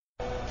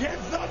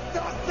Give them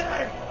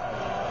nothing,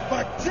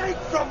 but take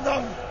from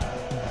them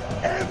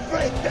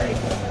everything.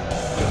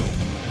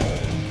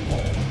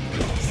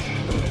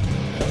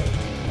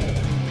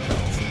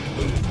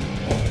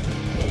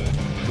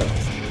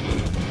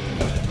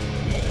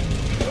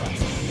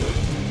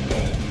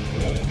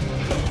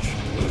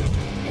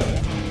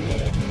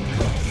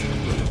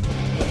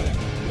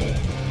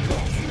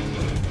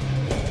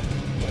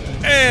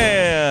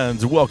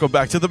 And welcome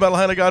back to the Metal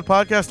Hand of God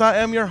podcast. I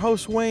am your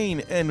host,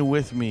 Wayne, and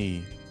with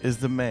me is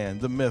the man,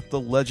 the myth, the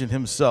legend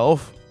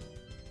himself.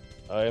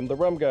 I am the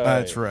rum guy.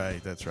 That's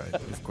right.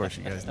 Of course,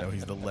 you guys know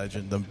he's the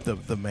legend,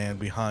 the man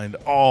behind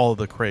all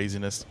the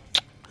craziness.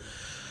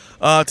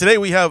 Today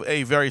we have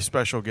a very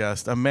special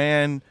guest, a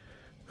man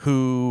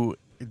who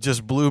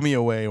just blew me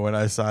away when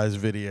I saw his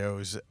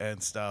videos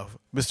and stuff.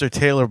 Mr.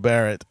 Taylor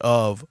Barrett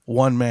of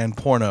One Man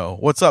Porno.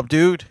 What's up,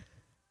 dude?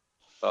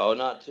 Oh,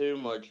 not too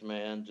much,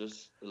 man.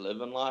 Just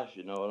living life,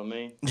 you know what I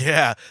mean?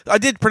 Yeah. I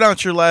did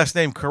pronounce your last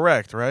name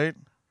correct, right?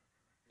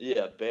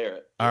 Yeah,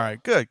 Barrett. All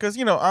right, good. Because,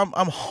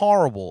 I'm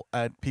horrible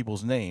at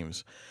people's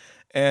names.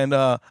 And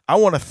I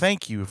want to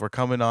thank you for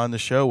coming on the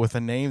show with a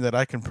name that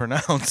I can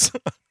pronounce.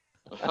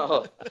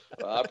 Oh,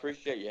 well, I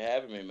appreciate you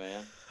having me,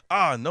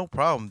 man. No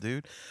problem,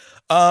 dude.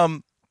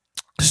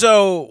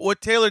 So what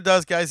Taylor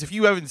does, guys, if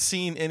you haven't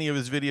seen any of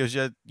his videos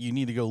yet, you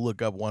need to go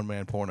look up One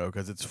Man Porno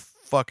because it's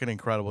fucking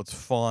incredible. It's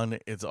fun.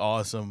 It's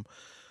awesome.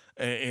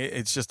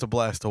 It's just a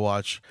blast to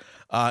watch.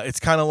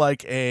 It's kind of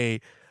like a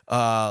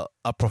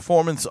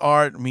performance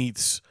art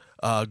meets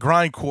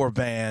grindcore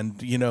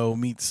band,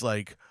 meets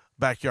like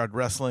backyard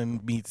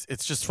wrestling meets.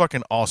 It's just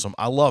fucking awesome.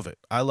 I love it.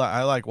 I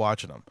like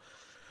watching them.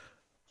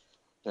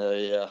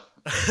 Yeah.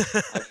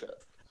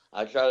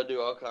 I try to do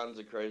all kinds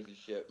of crazy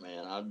shit,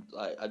 man.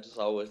 I just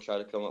always try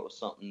to come up with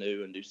something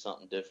new and do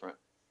something different.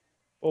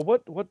 Well,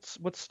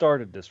 what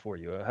started this for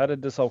you? How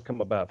did this all come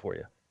about for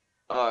you?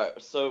 All right,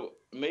 so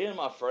me and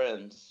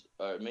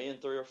me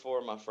and 3 or 4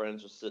 of my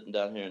friends were sitting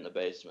down here in the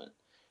basement,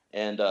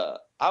 and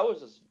I was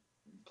just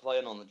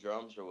playing on the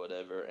drums or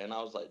whatever, and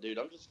I was like, dude,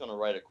 I'm just gonna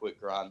write a quick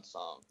grind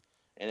song,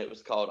 and it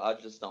was called "I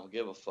Just Don't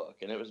Give a Fuck,"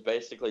 and it was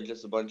basically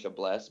just a bunch of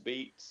blast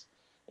beats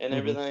and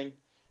everything.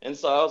 And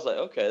so I was like,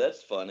 okay,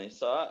 that's funny.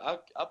 So I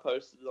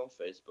posted it on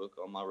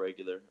Facebook on my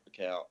regular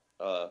account.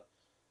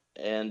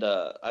 And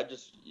I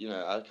just,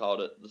 I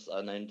called it,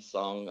 I named the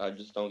song, I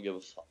Just Don't Give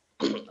a Fuck.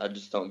 I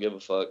Just Don't Give a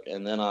Fuck.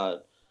 And then I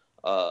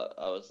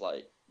was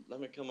like,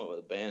 let me come up with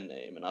a band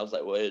name. And I was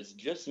like, well, it's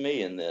just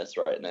me in this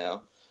right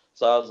now.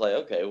 So I was like,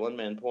 okay, One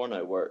Man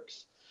Porno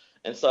works.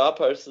 And so I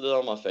posted it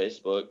on my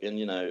Facebook.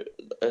 And,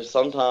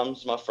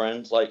 sometimes my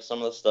friends like some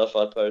of the stuff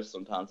I post,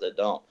 sometimes they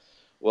don't.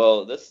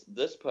 Well, this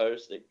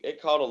post, it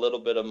caught a little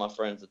bit of my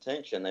friends'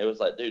 attention. They was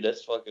like, dude,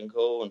 that's fucking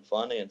cool and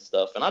funny and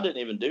stuff. And I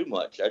didn't even do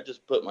much. I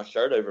just put my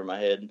shirt over my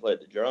head and played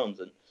the drums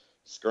and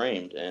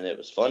screamed, and it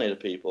was funny to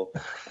people.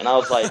 And I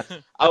was like,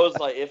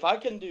 if I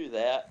can do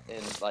that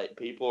and, like,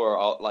 people are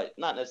all, like,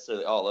 not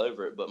necessarily all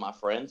over it, but my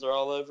friends are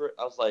all over it,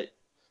 I was like,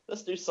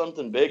 let's do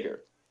something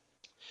bigger.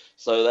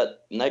 So that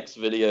next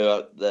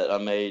video that I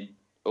made,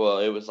 well,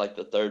 it was, like,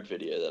 the 3rd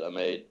video that I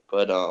made,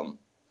 but, I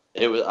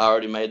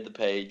already made the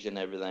page and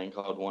everything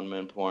called One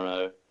Man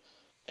Porno,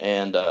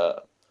 and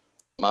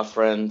my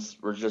friends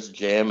were just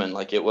jamming.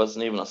 Like, it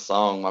wasn't even a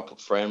song. My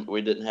friend,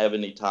 we didn't have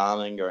any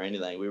timing or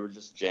anything. We were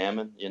just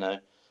jamming,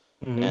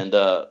 Mm-hmm. And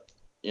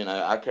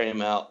I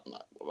came out.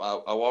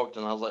 I walked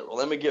and I was like, well,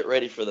 let me get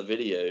ready for the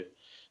video.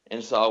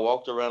 And so I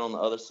walked around on the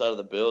other side of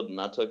the building.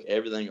 I took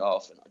everything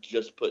off and I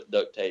just put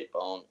duct tape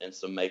on and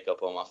some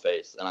makeup on my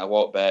face. And I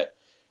walked back.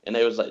 And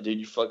they was like, dude,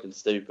 you fucking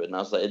stupid. And I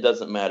was like, it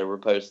doesn't matter. We're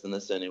posting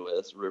this anyway.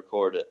 Let's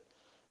record it.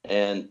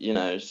 And,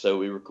 so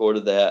we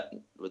recorded that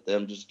with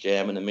them just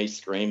jamming and me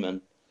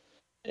screaming.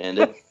 And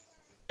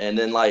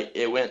then, like,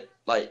 it went,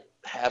 like,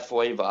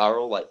 halfway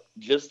viral. Like,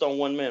 just on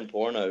One Man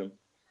Porno,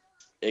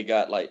 it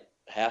got, like,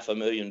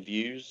 500,000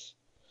 views.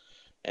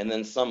 And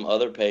then some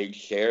other page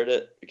shared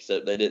it,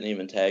 except they didn't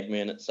even tag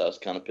me in it. So I was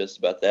kind of pissed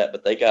about that.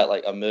 But they got,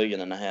 like, 1.5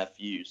 million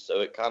views.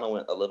 So it kind of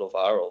went a little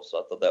viral. So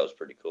I thought that was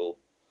pretty cool.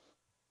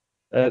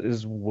 That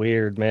is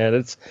weird, man.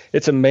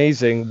 It's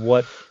amazing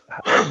what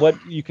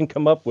you can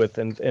come up with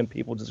and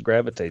people just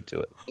gravitate to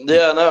it.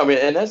 Yeah, no, I mean,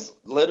 and that's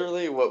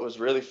literally what was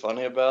really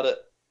funny about it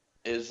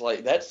is,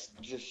 like, that's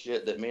just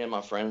shit that me and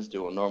my friends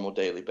do on a normal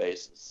daily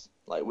basis.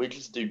 Like, we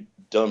just do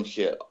dumb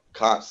shit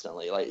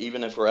constantly. Like,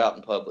 even if we're out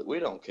in public, we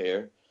don't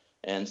care.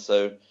 And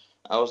so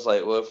I was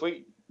like, well, if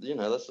we,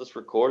 let's just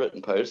record it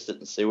and post it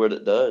and see what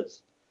it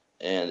does.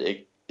 And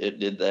it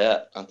did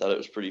that. I thought it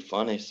was pretty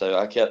funny. So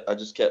I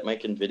just kept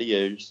making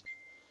videos,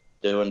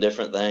 doing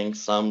different things.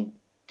 Some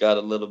got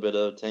a little bit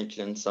of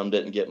attention, some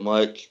didn't get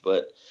much,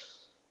 but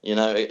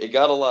it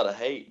got a lot of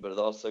hate, but it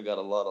also got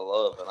a lot of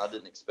love, and I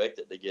didn't expect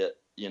it to get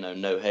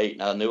no hate,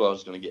 and I knew I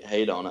was going to get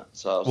hate on it.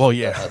 So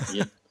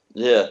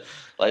yeah,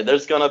 like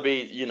there's going to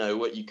be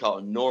what you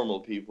call normal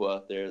people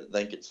out there that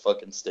think it's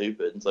fucking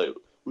stupid and say,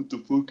 what the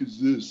fuck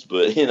is this?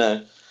 But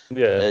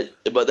yeah,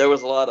 but there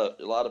was a lot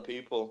of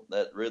people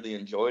that really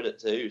enjoyed it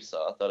too,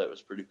 so I thought it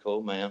was pretty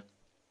cool, man.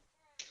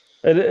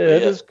 It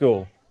is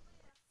cool.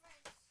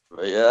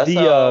 But yeah, that's The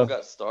how I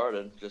got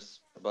started, just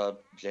by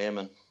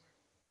jamming.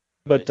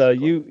 but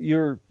basically.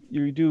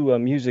 you do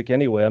music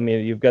anyway. I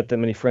mean, you've got that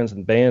many friends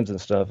and bands and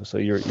stuff, so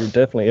you're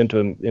definitely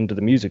into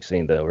the music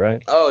scene though,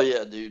 right? Oh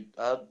yeah, dude.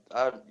 I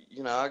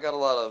got a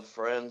lot of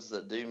friends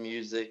that do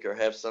music or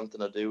have something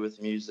to do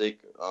with music.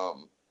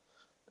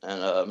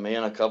 And me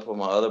and a couple of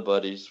my other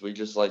buddies, we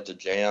just like to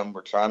jam.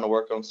 We're trying to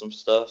work on some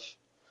stuff.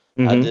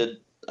 I Mm-hmm. did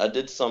I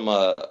did some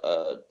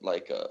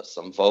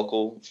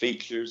vocal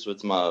features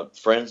with my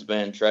friend's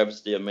band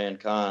Travesty of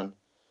Mankind.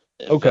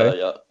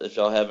 Okay, If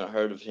y'all haven't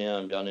heard of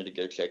him, y'all need to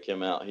go check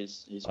him out.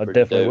 He's I pretty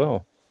definitely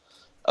dope.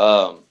 will.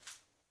 Um,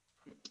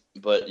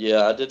 but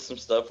yeah, I did some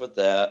stuff with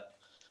that.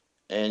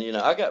 And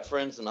I got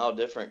friends in all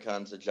different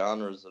kinds of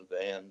genres of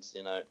bands,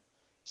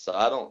 So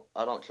I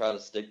don't try to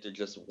stick to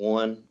just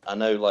one. I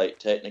know like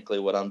technically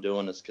what I'm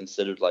doing is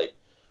considered like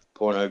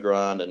porno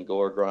grind and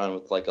gore grind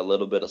with like a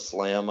little bit of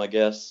slam, I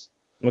guess,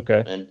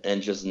 Okay.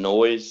 and just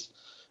noise.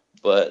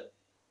 But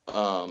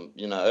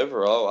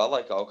overall I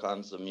like all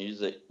kinds of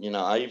music.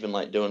 I even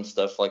like doing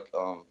stuff like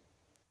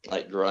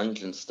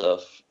grunge and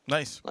stuff.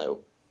 Nice. Like,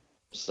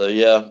 so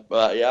yeah,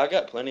 but yeah, I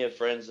got plenty of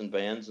friends and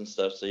bands and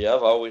stuff. So yeah,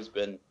 I've always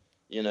been,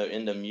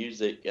 into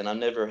music, and I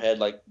never had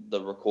like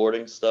the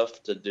recording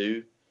stuff to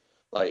do,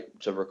 like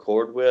to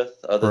record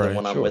with, other than Right,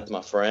 when I'm sure. with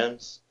my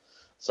friends.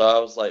 So I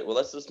was like, well,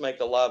 let's just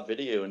make a live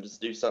video and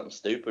just do something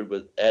stupid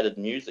with added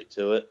music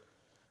to it,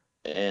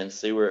 and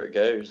see where it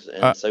goes. Uh,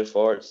 And so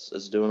far,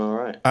 it's doing all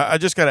right. I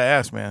just gotta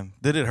ask, man.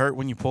 Did it hurt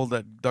when you pulled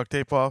that duct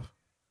tape off?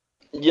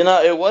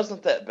 It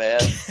wasn't that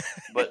bad,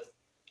 but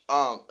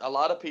a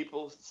lot of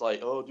people, it's like,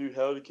 oh, dude,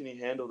 how can he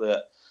handle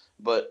that?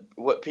 But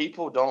what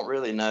people don't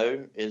really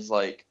know is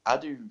like I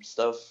do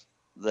stuff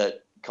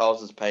that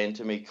causes pain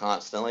to me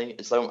constantly.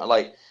 So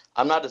like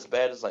I'm not as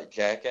bad as like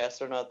Jackass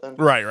or nothing.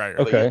 Right, right,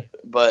 right. Okay.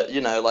 But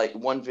like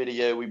one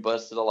video, we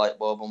busted a light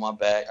bulb on my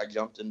back. I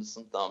jumped into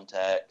some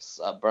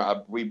thumbtacks.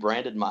 I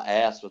rebranded my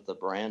ass with the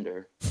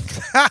brander.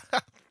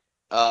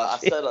 I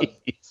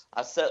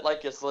set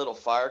like this little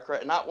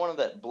firecracker, not one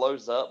that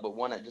blows up, but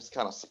one that just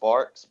kind of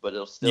sparks, but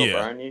it'll still Yeah.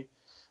 burn you.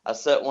 I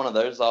set one of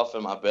those off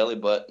in my belly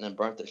button and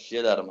burnt the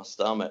shit out of my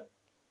stomach.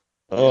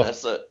 Oh,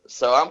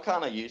 So I'm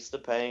kind of used to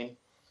pain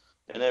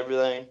and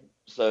everything.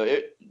 So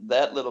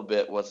that little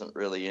bit wasn't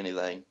really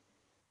anything,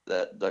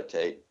 that duct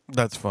tape.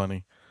 That's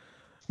funny.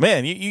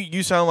 Man,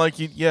 you sound like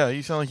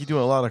you sound like you're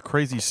doing a lot of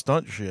crazy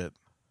stunt shit.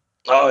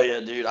 Oh yeah,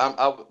 dude.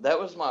 That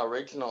was my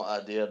original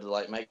idea to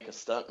like make a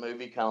stunt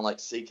movie, kind of like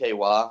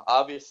CKY.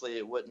 Obviously,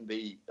 it wouldn't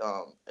be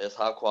as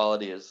high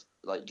quality as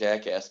like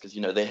Jackass, because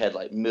they had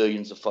like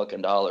millions of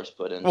fucking dollars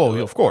put into Well,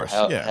 it. of course,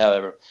 yeah.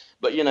 However,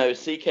 but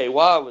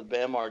CKY with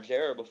Bam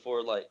Margera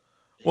before like.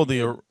 Well, he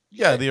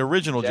did the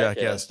original Jackass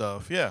Jackass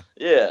stuff. Yeah.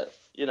 Yeah,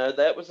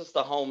 that was just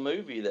a home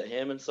movie that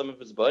him and some of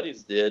his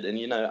buddies did,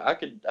 and I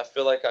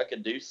feel like I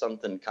could do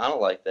something kind of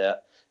like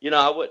that.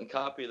 I wouldn't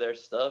copy their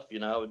stuff.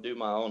 I would do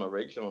my own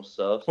original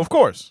stuff, Of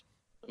course.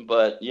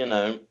 but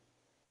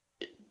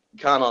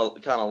kind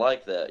of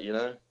like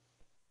that.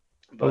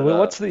 But well,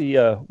 what's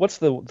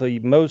the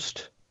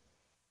most?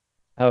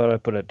 How would I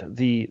put it?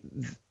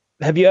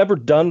 Have you ever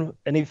done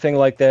anything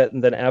like that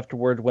and then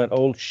afterward went,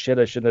 oh shit,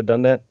 I shouldn't have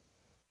done that?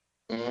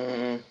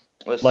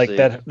 Let's Like see.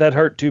 that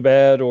hurt too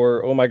bad,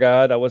 or oh my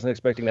god, I wasn't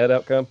expecting that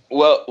outcome.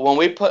 Well, when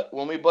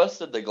we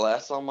busted the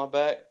glass on my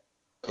back,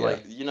 Yeah.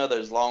 like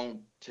those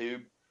long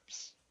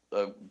tubes,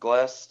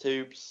 glass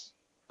tubes.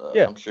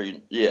 Yeah. I'm sure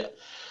yeah.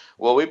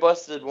 Well, we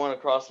busted one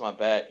across my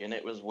back, and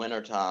it was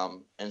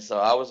wintertime, and so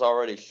I was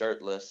already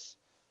shirtless,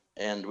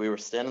 and we were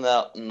standing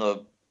out in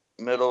the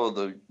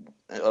middle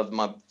of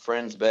my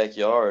friend's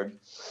backyard,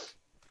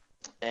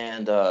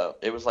 and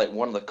it was like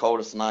one of the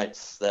coldest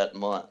nights that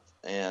month,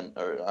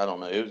 or I don't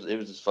know, it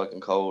was just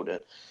fucking cold,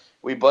 and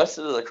we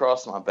busted it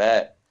across my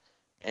back,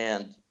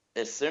 and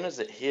as soon as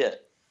it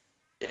hit,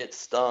 it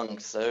stung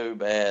so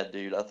bad,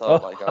 dude. I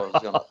thought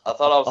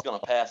I was gonna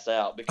pass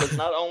out, because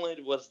not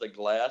only was the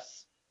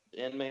glass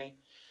in me,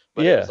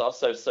 but Yeah. it was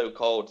also so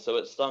cold, so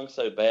it stung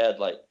so bad.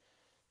 Like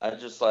I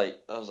was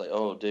like,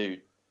 oh,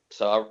 dude.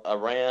 So I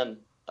ran.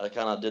 I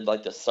kind of did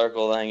like the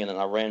circle thing, and then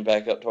I ran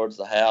back up towards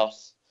the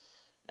house,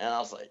 and I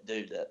was like,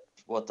 dude,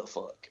 what the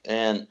fuck?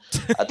 And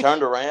I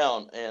turned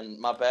around, and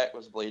my back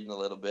was bleeding a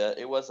little bit.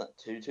 It wasn't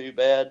too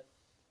bad.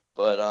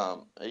 But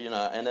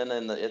and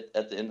then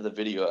at the end of the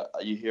video,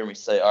 you hear me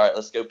say, "All right,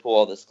 let's go pull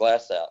all this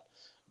glass out."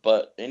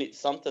 But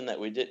something that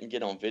we didn't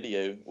get on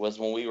video was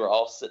when we were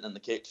all sitting in the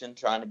kitchen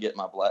trying to get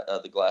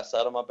the glass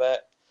out of my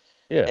back.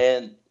 Yeah.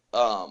 And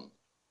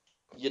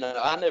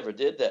I never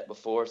did that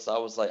before, so I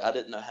was like, I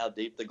didn't know how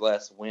deep the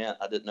glass went.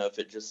 I didn't know if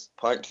it just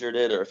punctured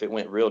it or if it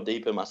went real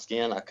deep in my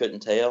skin. I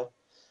couldn't tell.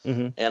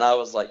 Mm-hmm. And I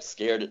was like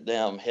scared it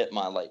down, hit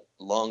my like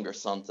lung or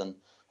something.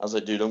 I was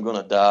like, dude, I'm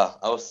gonna die.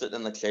 I was sitting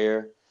in the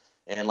chair.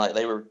 And like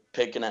they were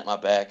picking at my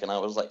back, and I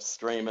was like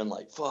screaming,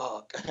 like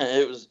 "fuck!"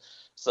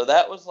 So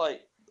that was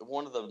like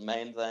one of the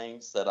main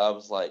things that I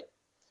was like,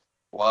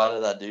 "Why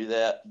did I do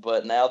that?"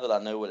 But now that I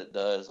know what it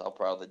does, I'll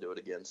probably do it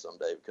again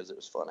someday because it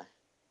was funny.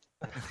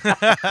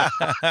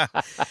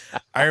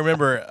 I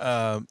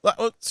remember.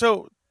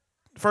 So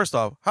first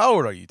off, how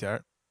old are you,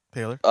 Taylor?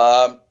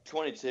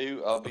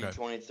 22. I'll be Okay.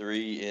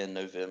 23 in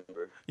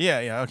November.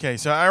 Yeah. Okay.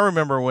 So I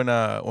remember when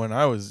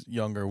I was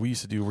younger, we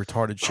used to do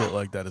retarded shit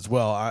like that as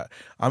well.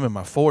 I'm in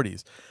my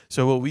 40s.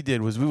 So what we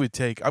did was we would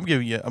take. I'm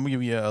gonna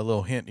give you a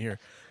little hint here.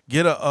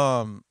 Get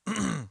a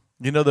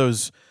you know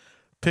those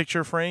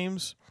picture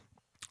frames,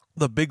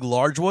 the big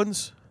large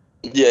ones.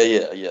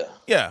 Yeah.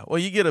 Yeah. Well,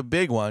 you get a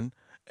big one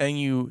and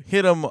you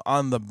hit them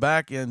on the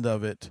back end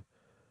of it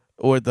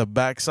or the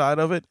back side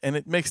of it, and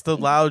it makes the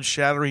loud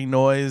shattering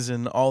noise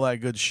and all that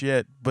good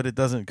shit, but it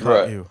doesn't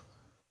cut Right. you.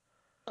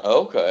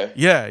 Okay.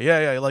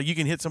 Yeah. Like you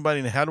can hit somebody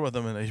in the head with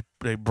them and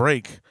they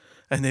break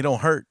and they don't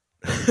hurt.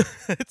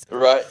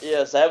 Right.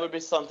 Yes, that would be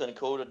something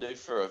cool to do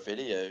for a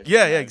video.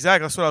 Yeah,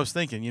 exactly. That's what I was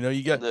thinking. You know,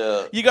 you got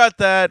The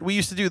that. We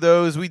used to do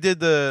those. We did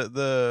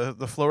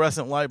the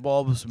fluorescent light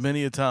bulbs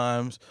many a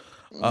times.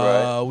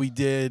 right. We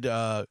did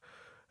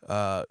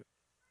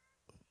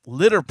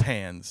litter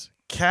pans,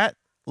 cat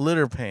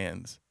litter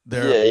pans. Yeah.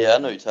 I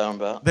know what you're talking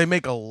about. They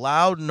make a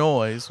loud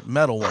noise,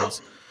 metal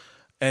ones,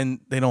 and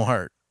they don't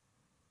hurt.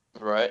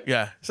 Right.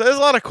 Yeah. So there's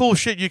a lot of cool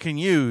shit you can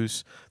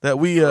use that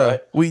we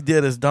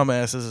did as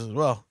dumbasses as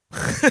well.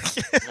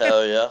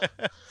 Hell yeah.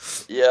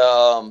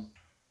 Yeah.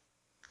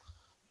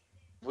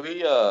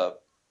 We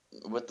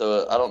with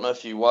the I don't know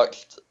if you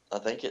watched. I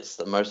think it's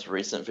the most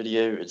recent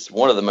video. It's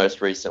one of the most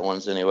recent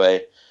ones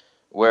anyway,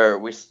 where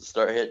we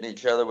start hitting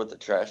each other with the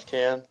trash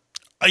can.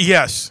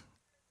 Yes.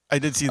 I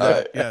did see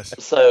that. Yes.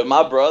 So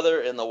my brother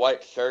in the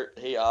white shirt,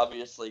 he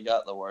obviously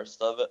got the worst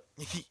of it.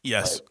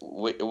 Yes.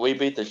 Like, we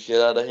beat the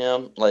shit out of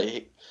him.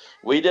 Like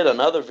we did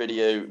another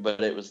video, but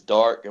it was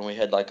dark and we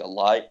had like a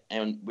light,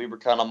 and we were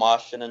kind of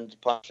moshing and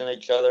punching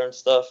each other and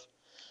stuff.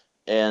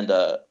 And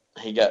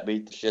he got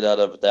beat the shit out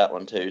of with that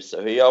one too.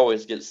 So he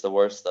always gets the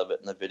worst of it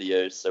in the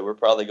videos. So we're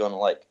probably going to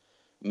like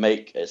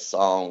make a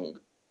song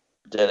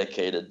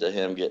dedicated to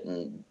him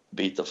getting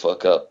beat the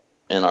fuck up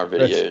in our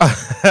videos.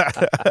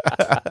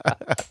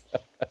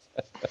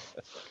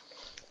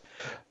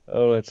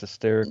 Oh, that's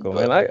hysterical,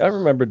 man. I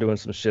remember doing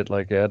some shit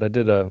like that. I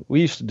did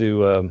we used to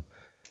do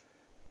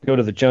go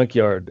to the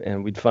junkyard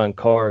and we'd find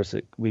cars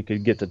that we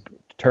could get to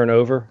turn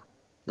over.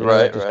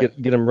 Right.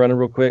 Get them running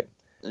real quick.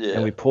 Yeah.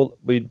 And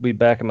we'd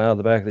back them out of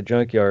the back of the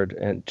junkyard,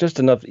 and just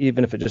enough,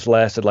 even if it just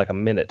lasted like a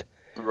minute.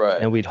 Right.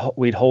 And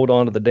we'd hold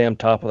on to the damn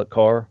top of the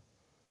car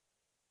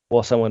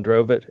while someone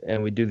drove it,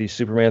 and we'd do these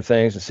Superman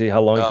things and see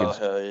how long you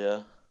could hell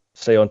yeah.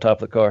 stay on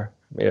top of the car.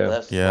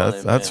 Yeah.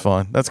 That's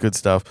fun. That's good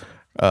stuff.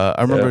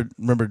 I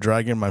remember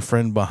dragging my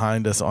friend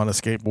behind us on a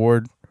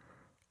skateboard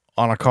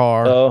on a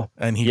car,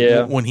 and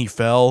when he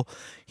fell,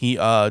 he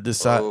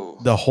decided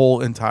the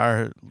whole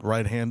entire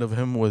right hand of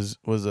him was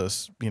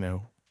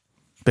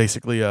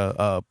basically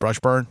a brush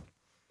burn.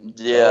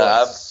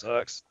 Yeah,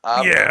 sucks.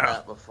 I've done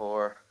that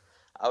before.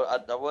 I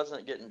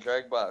wasn't getting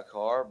dragged by a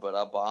car, but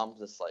I bombed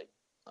this like,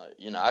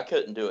 I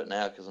couldn't do it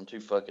now because I'm too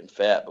fucking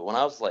fat. But when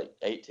I was like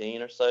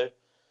 18 or so,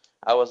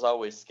 I was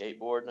always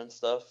skateboarding and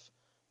stuff.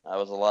 I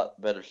was a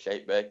lot better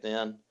shape back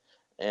then,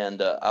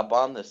 and I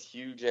bombed this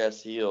huge ass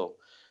hill,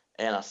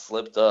 and I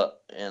slipped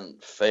up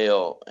and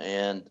fell,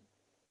 and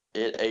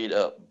it ate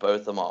up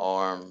both of my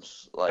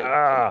arms. Like,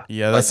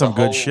 yeah, that's some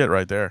good shit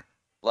right there.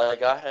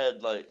 Like I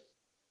had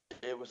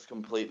it was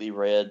completely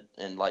red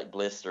and like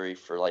blistery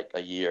for like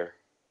a year.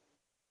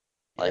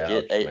 Like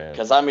it ate,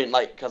 because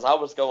I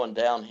was going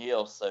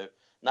downhill, so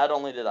not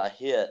only did I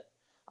hit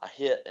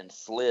and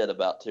slid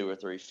about 2 or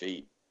 3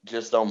 feet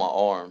just on my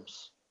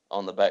arms,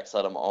 on the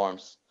backside of my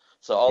arms.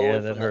 So all the way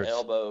from the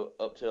elbow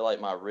up to like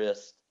my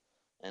wrist,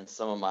 and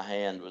some of my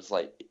hand was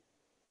like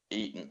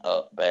eaten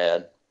up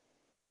bad.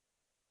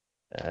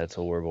 That's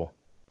horrible.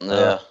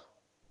 Yeah.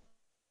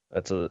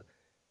 That's a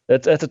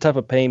type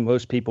of pain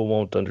most people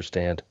won't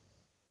understand.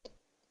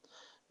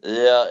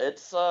 Yeah,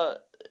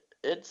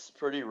 it's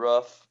pretty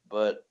rough,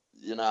 but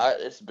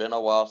it's been a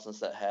while since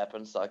that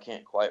happened, so I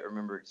can't quite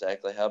remember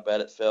exactly how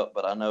bad it felt,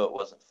 but I know it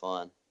wasn't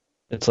fun.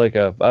 It's like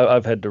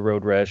I've had the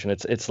road rash, and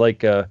it's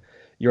like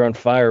you're on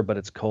fire, but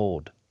it's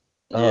cold.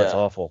 Oh, it's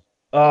awful.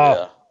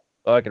 Oh,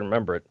 I can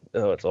remember it.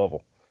 Oh, it's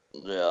awful.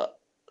 Yeah.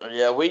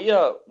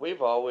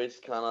 We've always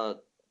kind of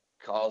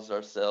caused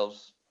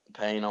ourselves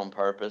pain on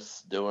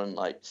purpose, doing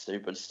like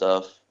stupid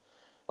stuff,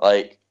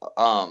 like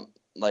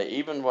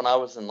even when I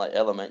was in like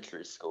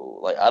elementary school.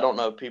 Like, I don't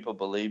know if people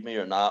believe me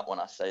or not when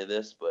I say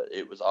this, but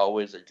it was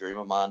always a dream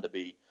of mine to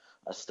be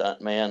a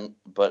stuntman.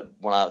 But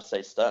when I say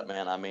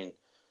stuntman, I mean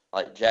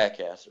like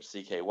Jackass or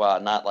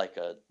CKY, not like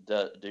a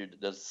dude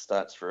that does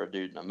stunts for a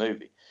dude in a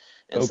movie.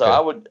 And so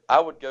I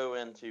would go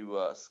into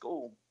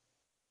school,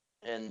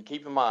 and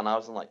keep in mind I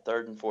was in like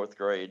 3rd and 4th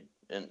grade,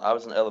 and I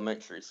was in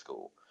elementary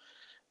school.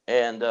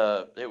 And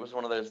it was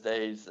one of those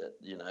days that,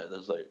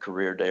 there's like a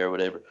career day or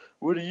whatever.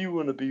 What do you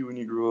want to be when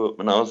you grow up?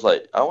 And I was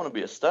like, I want to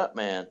be a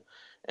stuntman.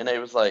 And they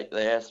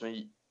asked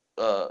me,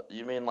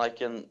 you mean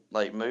like in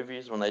like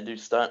movies when they do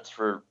stunts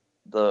for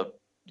the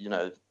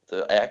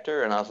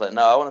actor? And I was like,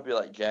 no, I want to be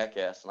like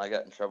Jackass. And I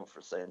got in trouble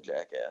for saying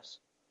Jackass.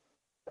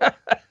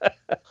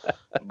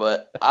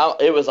 But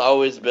it was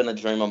always been a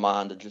dream of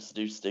mine to just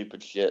do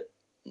stupid shit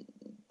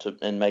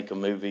and make a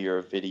movie or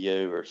a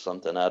video or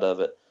something out of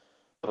it.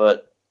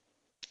 But,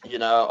 you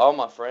know, all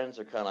my friends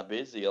are kind of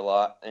busy a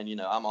lot. And, you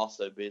know, I'm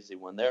also busy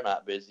when they're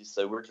not busy.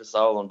 So we're just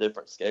all on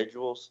different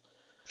schedules.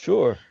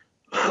 Sure.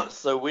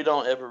 So we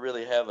don't ever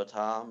really have a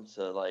time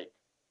to, like,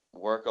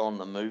 work on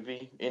the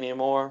movie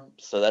anymore.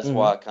 So that's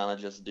why I kind of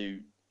just do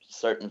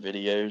certain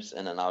videos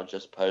and then I'll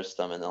just post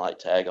them and then, like,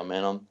 tag them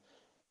in them.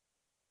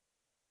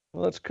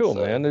 Well, that's cool,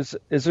 man. Is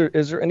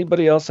there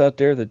anybody else out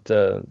there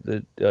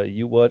that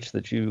you watch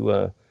that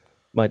you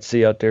might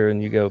see out there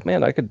and you go,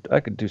 man, I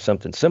could do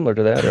something similar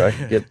to that, or I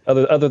could get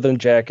other than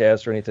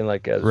Jackass or anything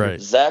like that?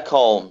 Right. Zach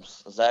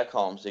Holmes.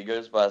 He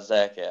goes by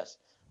Zackass.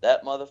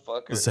 That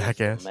motherfucker is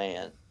the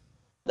man.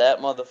 That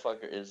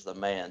motherfucker is the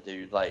man,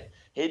 dude. Like,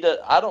 he does.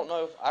 I don't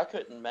know if I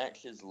couldn't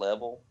match his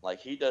level. Like,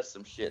 he does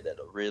some shit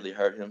that'll really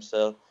hurt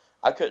himself.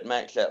 I couldn't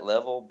match that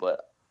level,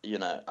 but you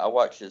know, I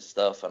watch his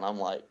stuff and I'm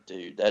like,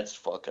 dude, that's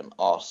fucking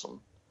awesome.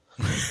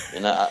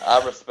 You know,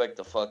 I respect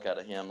the fuck out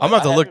of him. Like, I'm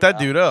about to look that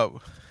dude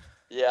up.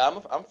 Yeah,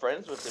 I'm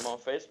friends with him on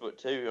Facebook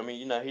too. I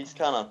mean, you know, he's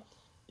kind of,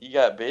 he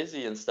got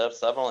busy and stuff,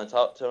 so I've only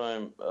talked to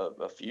him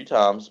a few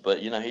times,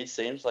 but you know, he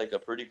seems like a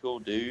pretty cool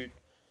dude.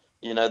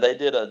 You know, they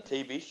did a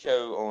TV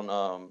show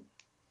on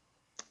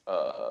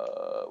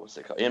what's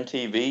it called,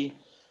 MTV.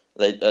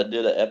 They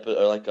did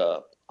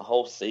a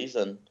whole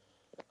season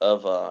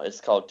of it's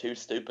called Too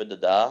Stupid to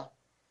Die.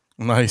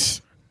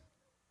 Nice.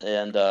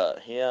 And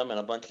him and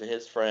a bunch of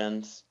his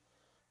friends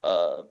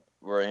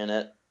were in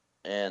it,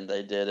 and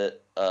they did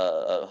it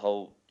a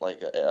whole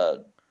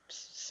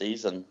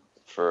season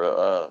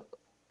for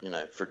you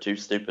know, for Too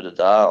Stupid to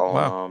Die.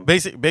 Wow.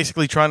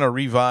 Basically trying to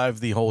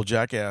revive the whole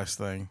Jackass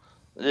thing.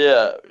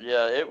 Yeah,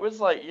 it was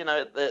like, you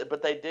know,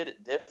 but they did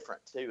it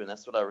different too, and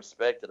that's what I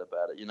respected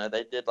about it. You know,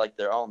 they did like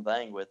their own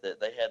thing with it.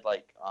 They had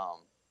like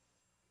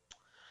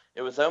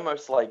it was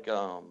almost like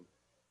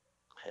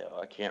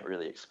hell, I can't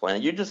really explain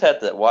it. You just have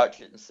to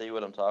watch it and see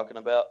what I'm talking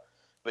about.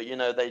 But, you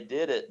know, they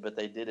did it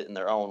in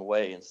their own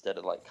way instead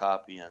of, like,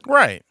 copying.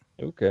 Right.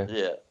 Okay.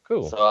 Yeah.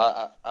 Cool. So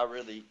I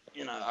really,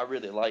 you know, I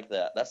really like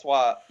that. That's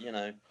why, you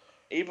know,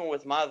 even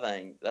with my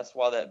thing, that's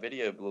why that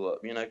video blew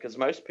up, you know, because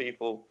most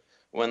people,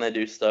 when they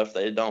do stuff,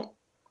 they don't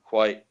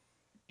quite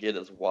get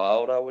as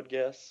wild, I would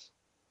guess.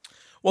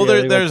 Well,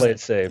 yeah, there's play it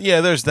safe.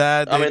 Yeah, there's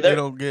that. They, I mean, they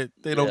don't get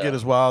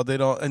as wild. They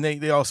don't, and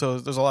they also,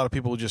 there's a lot of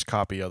people who just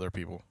copy other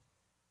people.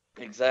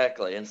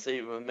 Exactly. And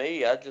see, with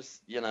me, I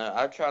just, you know,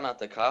 I try not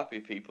to copy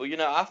people. You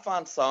know, I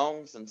find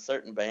songs and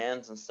certain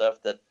bands and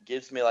stuff that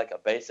gives me like a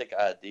basic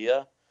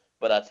idea,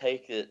 but I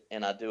take it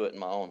and I do it in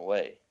my own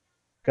way.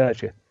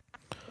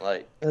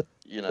 Like,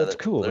 you know, that's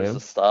cool, there's man. a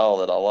style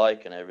that I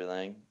like and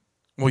everything.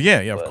 Well,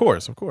 yeah, of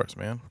course,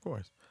 man, of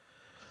course.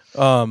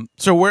 So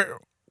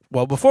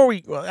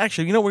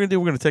actually, you know what we're going to do?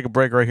 We're going to take a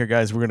break right here,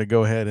 guys. We're going to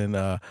go ahead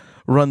and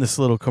run this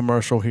little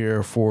commercial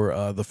here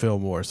for the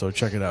Fillmore. So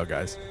check it out,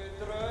 guys.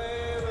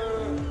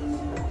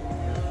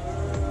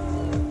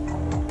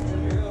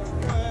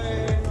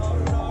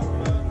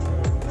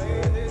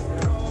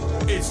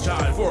 It's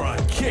time for a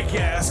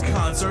kick-ass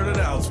concert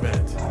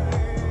announcement.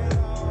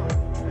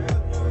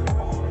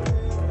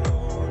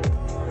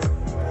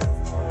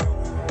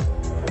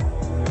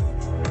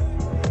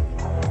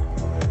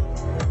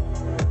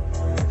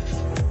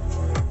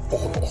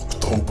 On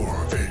October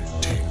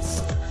 18th,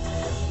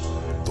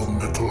 the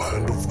Metal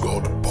Hand of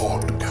God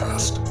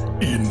podcast,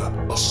 in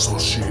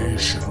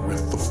association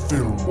with the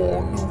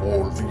Fillmore New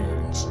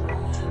Orleans,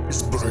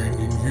 is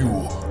bringing you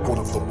one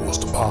of the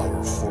most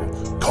powerful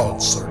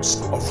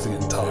concerts of the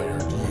entire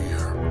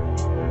year.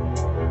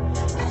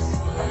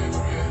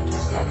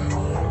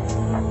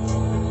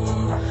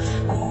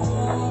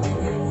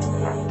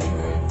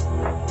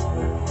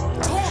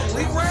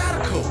 Totally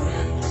radical.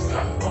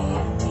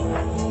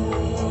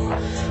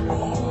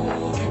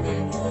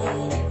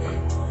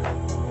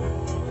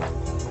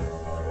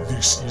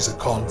 This is a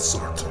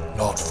concert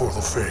not for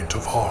the faint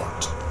of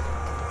heart.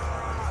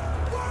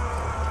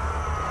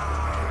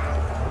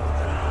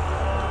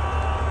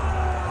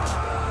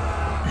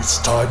 It's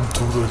time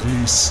to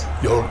release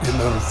your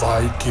inner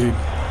Viking.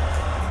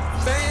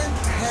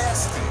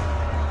 Fantastic.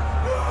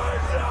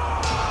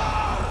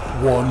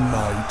 One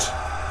night,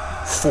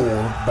 4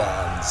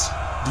 bands.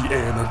 The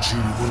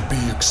energy will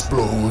be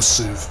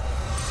explosive.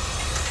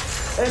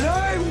 And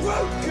I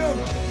welcome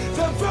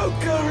the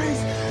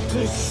Valkyries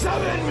to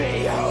summon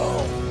me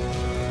home.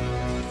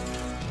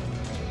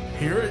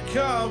 Here it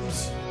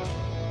comes.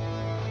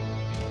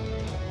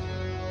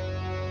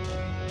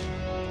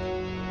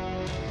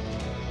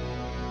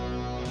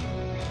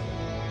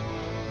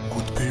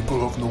 Good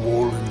people of New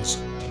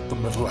Orleans, the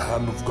Metal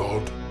Hand of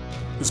God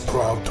is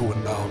proud to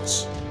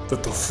announce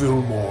that the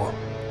Fillmore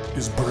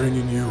is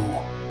bringing you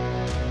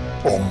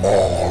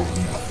Amon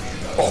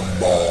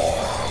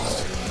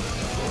Amarth.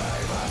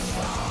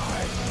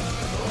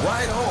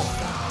 Right on.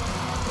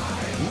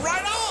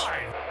 Right on.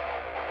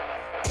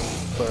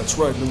 That's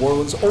right, New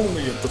Orleans,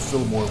 only at the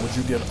Fillmore would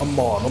you get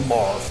Amon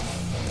Amarth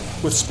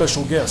with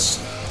special guests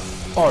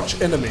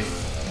Arch Enemy,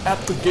 At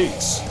the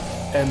Gates,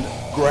 and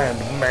Grand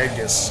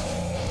Magus.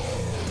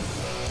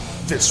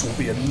 This will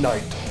be a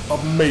night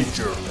of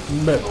major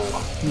metal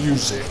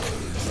music.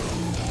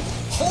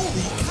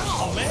 Holy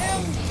cow,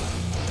 man!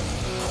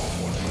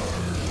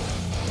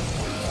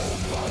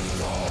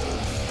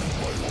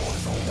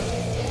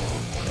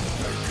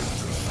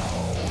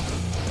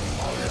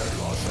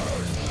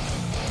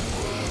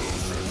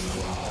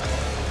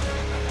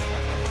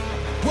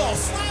 Well,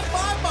 slap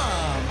my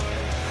bomb!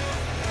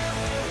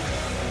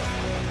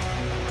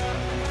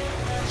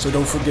 So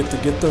don't forget to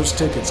get those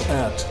tickets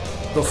at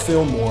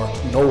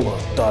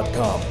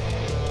thefillmorenola.com,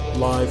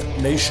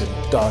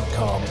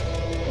 livenation.com,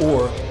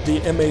 or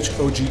the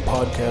MHOG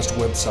podcast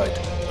website.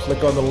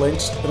 Click on the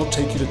links, it'll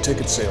take you to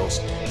ticket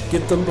sales.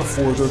 Get them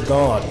before they're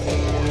gone.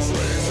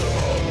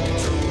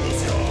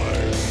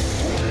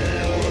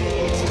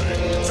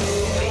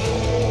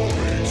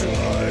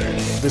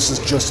 This is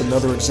just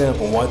another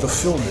example why the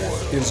Fillmore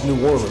is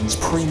New Orleans'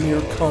 premier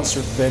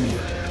concert venue.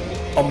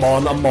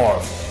 Amon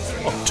Amarth,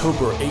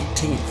 October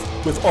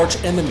 18th, with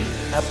Arch Enemy,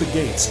 At the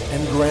Gates,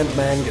 and Grand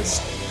Magus.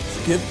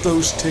 Get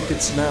those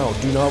tickets now.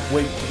 Do not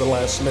wait to the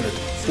last minute,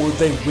 or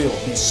they will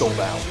be sold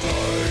out.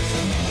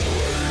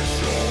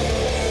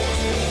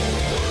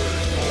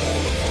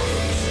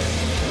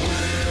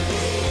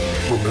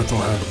 The Metal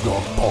Hand of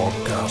God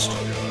podcast.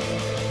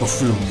 The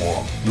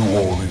Fillmore, New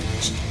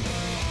Orleans.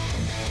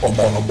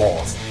 Amon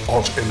Amarth,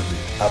 Arch Enemy,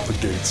 At the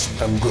Gates,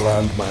 and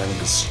Grand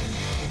Magus.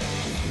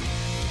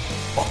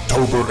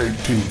 October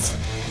 18th.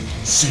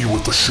 See you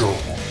at the show.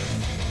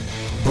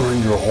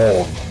 Bring your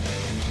horn.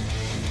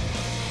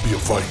 Be a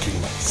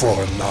Viking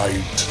for a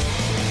night.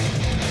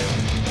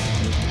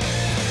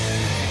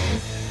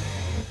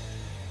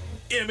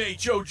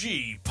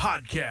 MHOG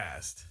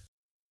podcast.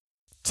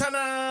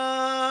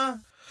 Ta-da!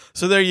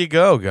 So there you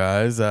go,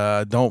 guys.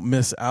 Don't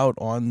miss out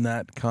on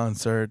that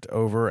concert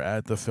over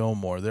at the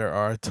Fillmore. There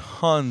are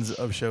tons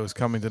of shows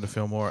coming to the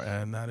Fillmore,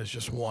 and that is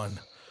just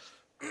one.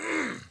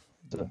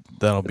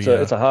 That'll be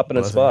it's a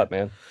happening spot,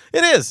 man.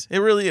 It is. It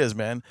really is,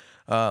 man.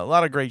 A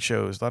lot of great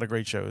shows.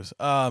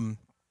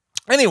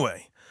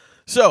 Anyway,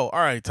 so all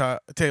right,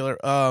 Taylor.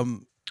 I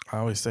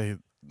always say.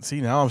 See,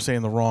 now I'm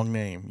saying the wrong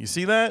name. You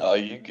see that? Oh,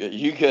 you good?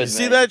 You good? You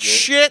see that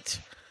shit?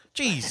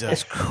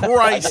 Jesus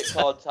Christ! I get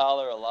called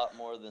Tyler a lot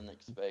more than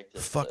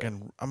expected.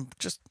 Fucking,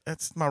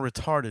 that's my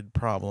retarded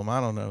problem. I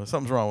don't know.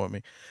 Something's wrong with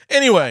me.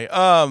 Anyway,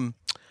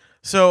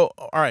 so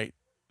all right.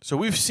 So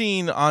we've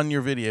seen on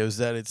your videos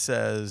that it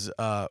says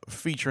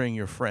featuring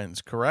your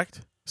friends,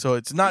 correct? So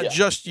it's not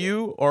just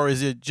you, or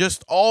is it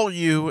just all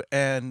you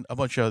and a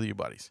bunch of other you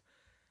buddies?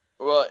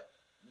 Well,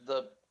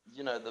 the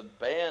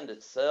band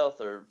itself,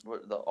 or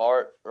the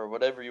art, or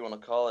whatever you want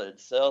to call it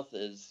itself,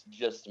 is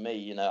just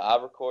me. I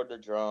record the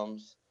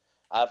drums.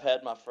 I've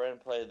had my friend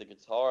play the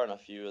guitar in a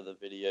few of the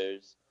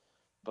videos,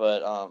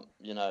 but all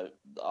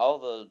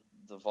the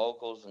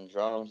vocals and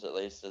drums at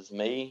least is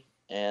me,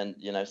 and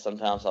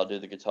sometimes I'll do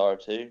the guitar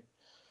too.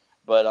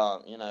 But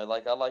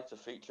like I like to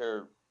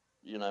feature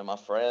my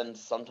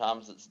friends.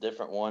 Sometimes it's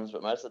different ones,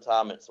 but most of the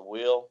time it's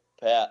Will,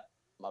 Pat,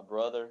 my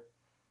brother.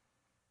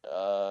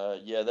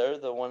 They're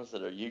the ones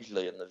that are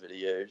usually in the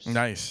videos.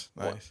 Nice.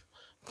 But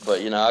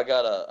I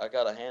got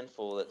a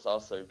handful that's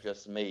also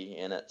just me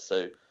in it.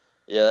 So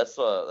yeah, that's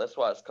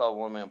why it's called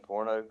One Man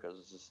Porno,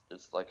 because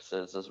it's like I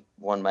said, it's just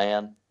one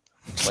man.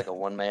 It's like a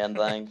one man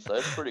thing. So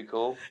it's pretty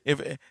cool.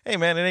 Hey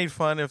man, it ain't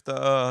fun if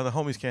the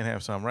homies can't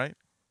have some, right?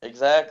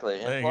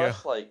 Exactly. And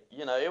plus, go.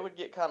 it would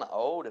get kind of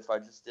old if I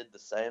just did the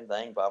same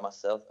thing by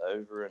myself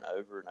over and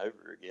over and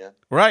over again.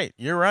 Right.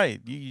 You're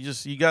right.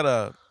 You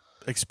gotta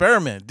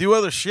experiment, do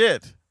other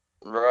shit.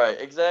 Right.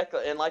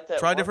 Exactly. And like that.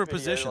 Try one different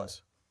video,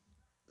 positions.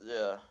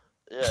 Yeah.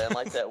 And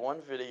like that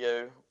one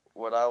video,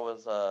 when I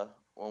was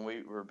when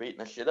we were beating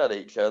the shit out of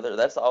each other,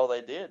 that's all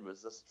they did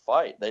was just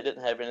fight. They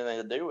didn't have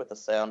anything to do with the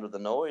sound or the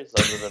noise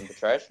other than the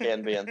trash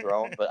can being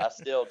thrown. But I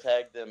still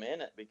tagged them in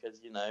it because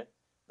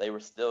they were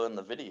still in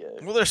the video.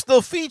 Well, they're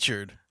still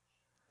featured.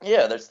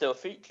 Yeah, they're still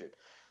featured.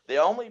 The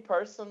only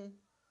person,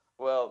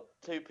 well,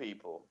 two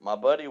people. My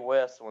buddy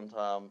Wes one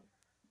time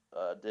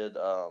did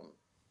a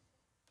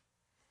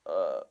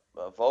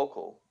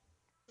vocal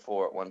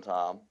for it one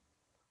time,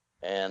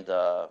 and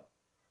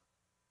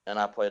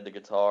I played the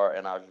guitar,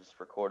 and I just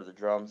recorded the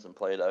drums and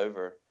played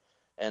over.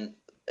 And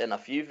in a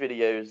few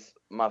videos,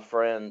 my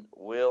friend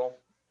Will,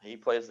 he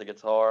plays the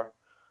guitar,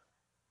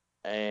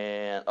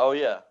 and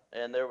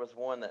and there was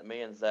one that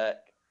me and Zach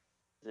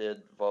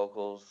did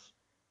vocals,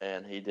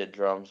 and he did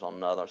drums on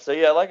another. So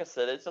yeah, like I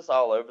said, it's just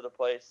all over the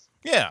place.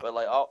 Yeah. But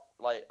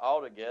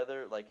all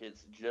together,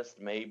 it's just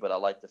me. But I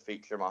like to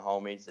feature my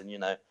homies, and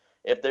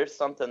if there's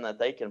something that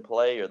they can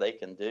play or they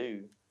can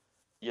do,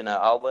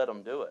 I'll let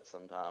them do it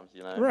sometimes.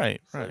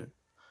 Right.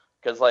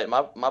 Because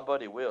my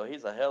buddy Will,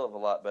 he's a hell of a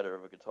lot better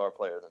of a guitar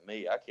player than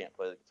me. I can't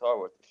play the guitar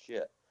worth a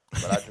shit,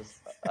 but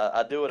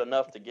I do it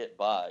enough to get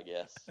by, I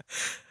guess.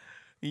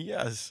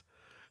 Yes.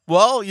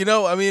 Well,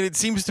 it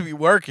seems to be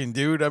working,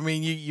 dude. I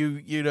mean,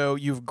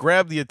 you've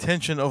grabbed the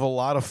attention of a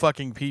lot of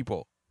fucking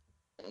people.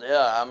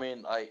 Yeah,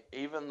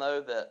 even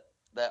though that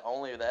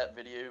that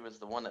video was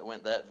the one that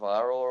went that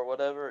viral or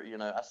whatever, you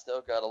know, I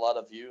still got a lot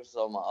of views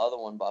on my other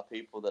one by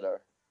people that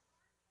are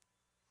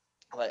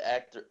like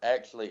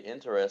actually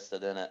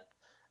interested in it,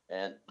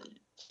 and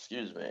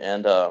excuse me,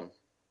 and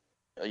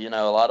you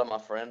know, a lot of my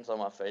friends on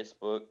my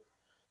Facebook,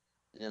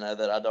 you know,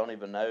 that I don't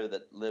even know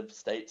that live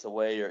states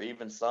away, or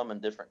even some in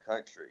different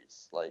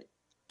countries. Like,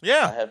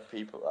 Yeah.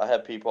 I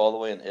have people all the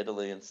way in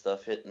Italy and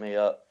stuff hitting me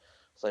up.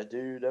 It's like,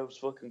 dude, that was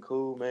fucking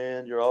cool,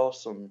 man. You're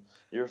awesome.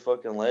 You're a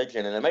fucking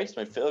legend, and it makes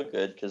me feel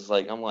good because,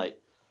 like, I'm like,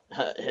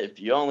 if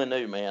you only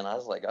knew, man. I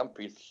was like, I'm a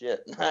piece of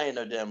shit. I ain't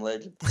no damn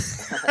legend.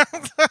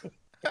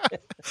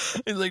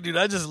 He's like, dude,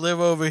 I just live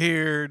over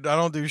here. I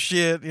don't do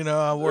shit. You know,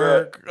 I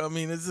work. I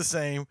mean, it's the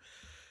same.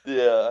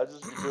 Yeah, I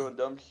just be doing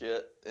dumb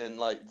shit, and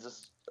like,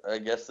 just I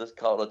guess this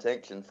caught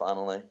attention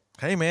finally.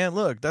 Hey, man,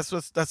 look,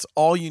 that's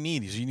all you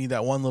need is you need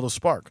that one little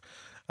spark.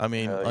 I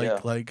mean,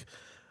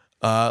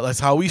 that's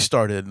how we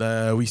started.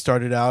 We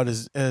started out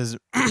as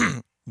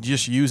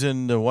just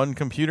using the one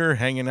computer,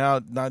 hanging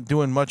out, not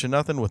doing much of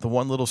nothing with the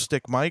one little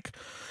stick mic,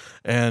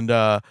 and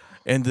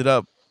ended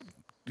up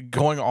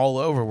going all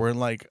over. We're in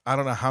like I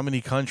don't know how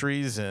many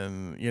countries,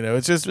 and you know,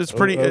 it's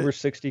pretty over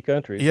 60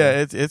 countries.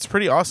 Yeah, it's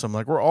pretty awesome.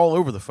 Like we're all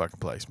over the fucking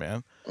place,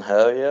 man.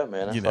 Hell yeah,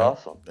 man, that's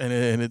awesome.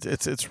 And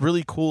it's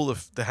really cool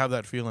to have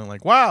that feeling.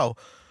 Like, wow,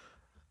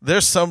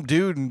 there's some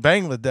dude in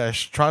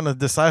Bangladesh trying to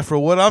decipher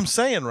what I'm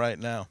saying right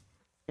now.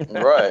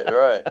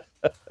 Right.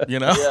 You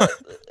know? Yeah,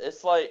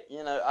 it's like,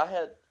 you know,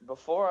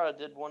 before I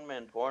did one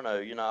man porno,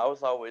 you know, I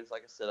was always,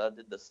 like I said, I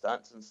did the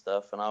stunts and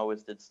stuff, and I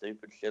always did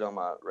stupid shit on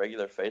my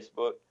regular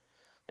Facebook.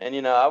 And,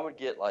 you know, I would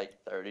get like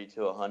 30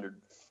 to 100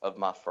 of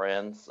my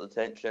friends'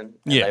 attention.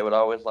 And they would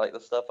always like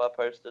the stuff I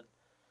posted.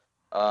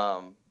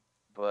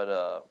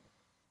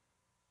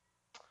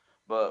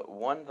 But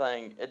one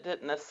thing, it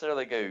didn't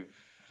necessarily go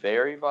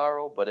very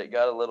viral, but it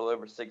got a little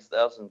over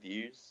 6,000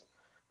 views.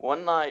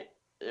 One night,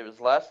 it was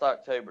last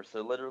October,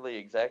 so literally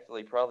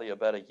exactly probably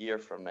about a year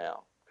from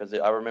now, because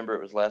I remember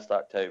it was last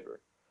October.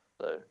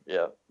 So,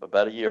 yeah,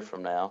 about a year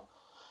from now,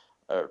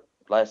 or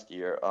last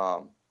year,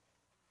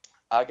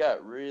 I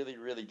got really,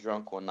 really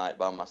drunk one night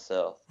by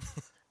myself.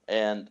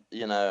 And,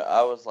 you know,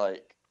 I was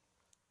like,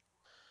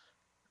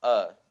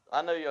 I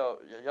know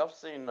y'all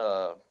seen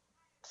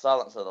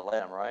Silence of the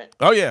Lamb, right?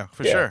 Oh, yeah,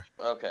 for sure.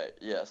 Okay,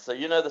 yeah. So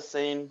you know the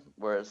scene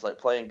where it's like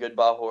playing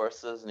Goodbye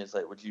Horses, and he's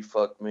like, would you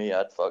fuck me?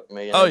 I'd fuck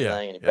me, and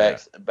everything. And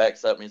he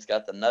backs up, and he's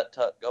got the nut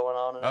tuck going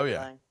on and everything.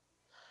 Yeah.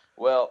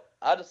 Well,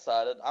 I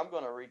decided I'm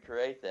going to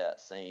recreate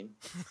that scene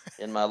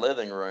in my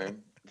living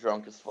room,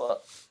 drunk as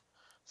fuck.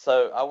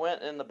 So I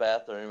went in the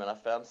bathroom, and I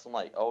found some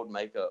like old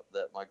makeup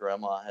that my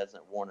grandma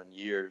hasn't worn in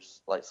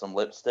years, like some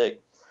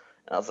lipstick.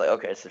 And I was like,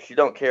 okay, so she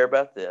don't care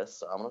about this,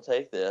 so I'm going to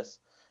take this.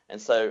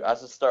 And so I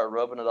just started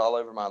rubbing it all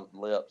over my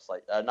lips,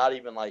 like not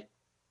even like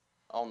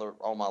on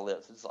my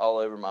lips, it's all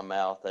over my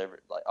mouth,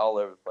 like all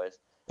over the place.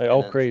 Like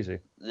all crazy.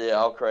 Yeah,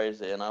 all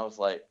crazy. And I was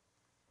like,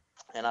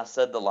 and I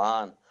said the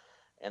line,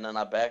 and then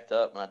I backed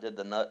up and I did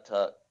the nut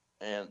tuck,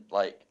 and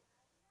like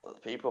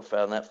people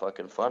found that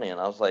fucking funny, and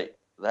I was like,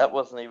 that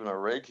wasn't even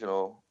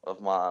original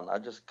of mine. I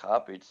just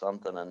copied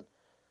something, and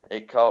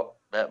it caught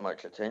that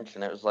much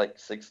attention. It was like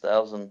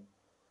 6,000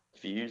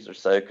 views or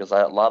so, because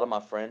a lot of my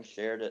friends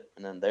shared it,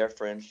 and then their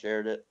friends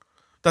shared it.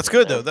 That's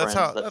good though. That's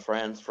how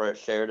friends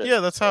shared it.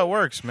 Yeah, that's how it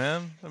works,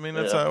 man. I mean,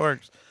 that's how it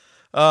works.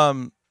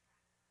 And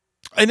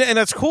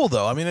that's cool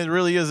though. I mean, it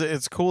really is.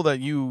 It's cool that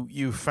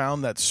you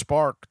found that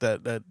spark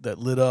that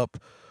lit up,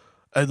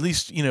 at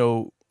least, you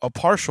know, a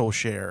partial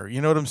share.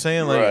 You know what I'm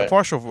saying? Like a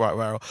partial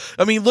viral.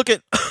 I mean, look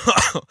at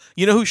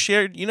you know who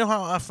shared. You know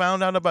how I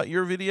found out about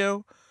your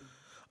video?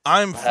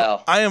 I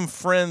am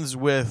friends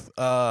with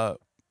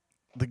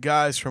the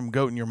guys from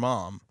Goat and Your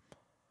Mom.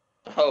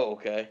 Oh,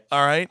 okay.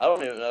 All right. I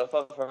don't even know if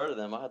I've heard of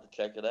them. I have to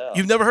check it out.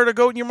 You've never heard of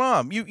Goat and Your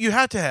Mom? You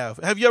had to have.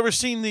 Have you ever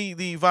seen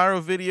the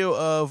viral video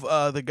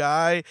of the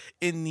guy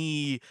in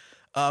the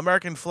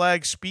American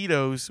flag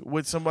Speedos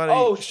with somebody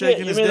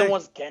shaking his dick? You mean the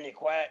ones Candy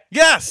Quack?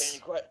 Yes.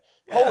 Candy Quack.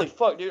 Yeah. Holy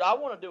fuck, dude! I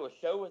want to do a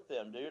show with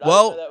them, dude.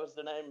 Well, I didn't know that was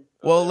the name.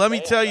 Well, let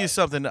me tell you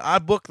something. I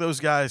book those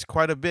guys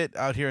quite a bit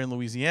out here in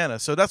Louisiana,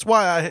 so that's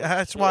why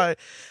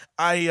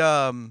I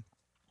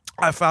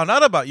found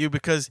out about you,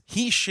 because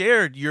he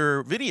shared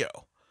your video.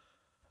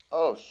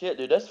 Oh shit,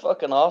 dude, that's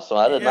fucking awesome!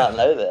 I did not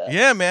know that.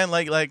 Yeah, man.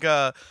 Like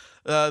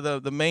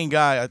the main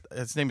guy,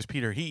 his name is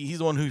Peter. He's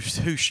the one who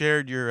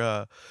shared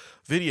your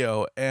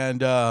video,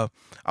 and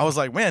I was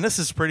like, man, this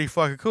is pretty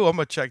fucking cool. I'm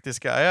gonna check this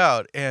guy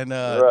out, and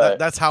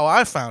that's how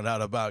I found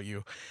out about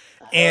you.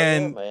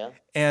 And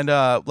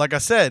like I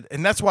said,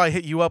 and that's why I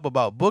hit you up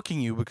about booking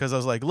you, because I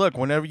was like, look,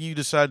 whenever you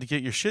decide to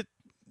get your shit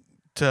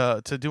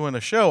to doing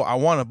a show, I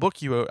want to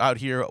book you out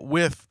here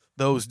with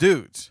those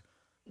dudes.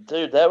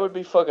 Dude, that would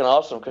be fucking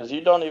awesome, because you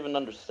don't even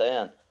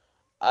understand.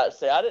 I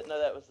didn't know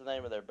that was the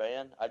name of their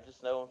band. I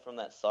just know them from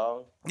that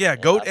song. Yeah,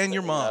 Goat and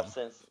Your Mom.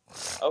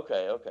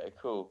 Okay,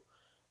 cool.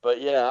 But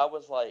yeah, I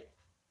was like,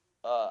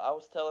 I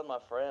was telling my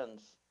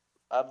friends,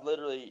 I've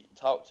literally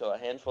talked to a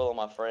handful of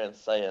my friends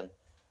saying,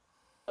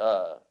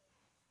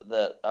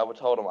 that I would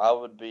told them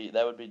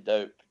that would be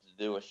dope to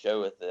do a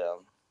show with them,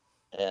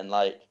 and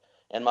my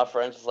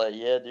friends was like,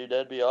 yeah, dude,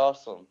 that'd be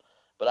awesome.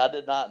 But I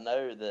did not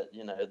know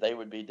that, they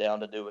would be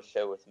down to do a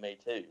show with me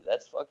too.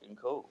 That's fucking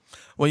cool.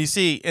 Well, you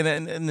see,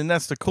 and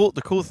that's the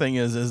cool thing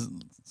is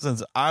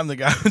since I'm the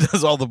guy who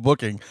does all the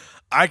booking,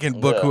 I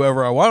can book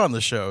whoever I want on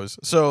the shows.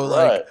 So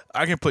like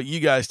I can put you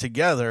guys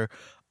together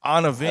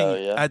on a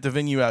venue at the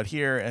venue out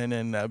here, and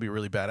then that'd be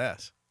really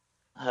badass.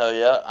 Hell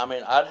yeah. I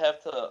mean, I'd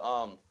have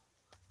to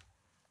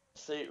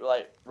see,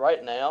 like,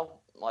 right now,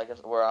 like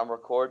where I'm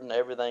recording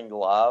everything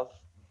live,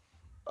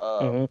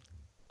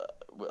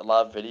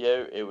 live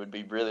video, it would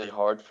be really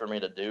hard for me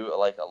to do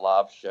like a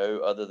live show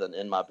other than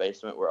in my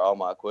basement where all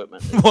my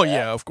equipment is well, at.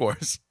 yeah, of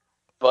course.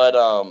 But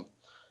I'm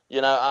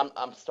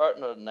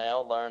starting to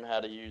now learn how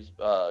to use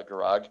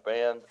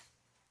GarageBand,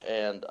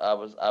 and I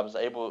was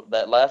able,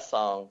 that last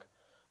song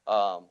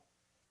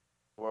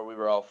where we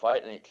were all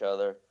fighting each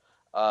other,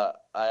 I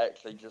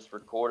actually just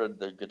recorded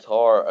the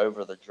guitar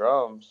over the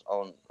drums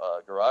on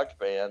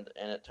GarageBand,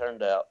 and it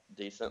turned out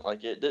decent.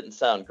 Like, it didn't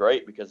sound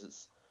great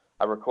because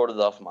I recorded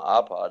it off my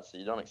iPod, so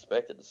you don't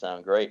expect it to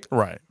sound great.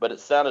 Right. But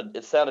it sounded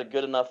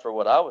good enough for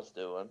what I was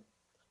doing.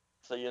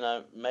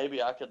 So,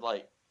 maybe I could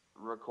like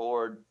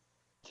record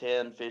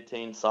 10,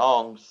 15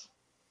 songs,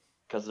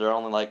 because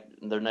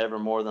they're never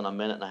more than a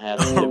minute and a half,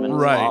 2 minutes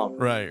long.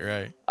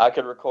 Right. I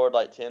could record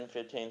like 10,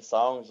 15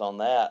 songs on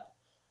that,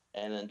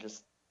 and then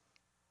just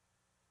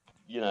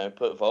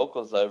put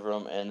vocals over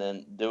them, and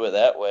then do it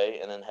that way,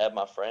 and then have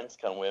my friends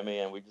come with me,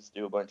 and we just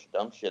do a bunch of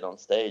dumb shit on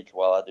stage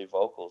while I do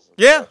vocals.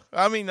 Yeah, stuff.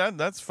 I mean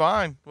that's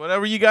fine.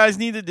 Whatever you guys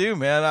need to do,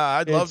 man.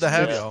 I'd love to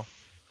have y'all.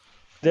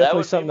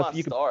 Definitely something that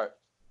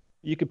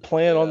you could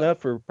plan on that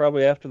for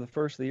probably after the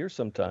first of the year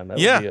sometime. That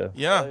would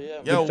be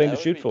a good thing to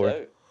shoot for.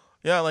 Dope.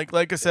 Yeah, like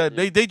I said,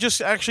 they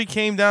just actually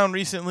came down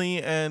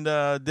recently and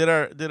did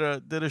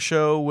a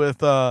show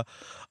with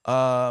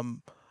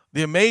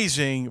the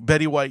amazing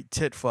Betty White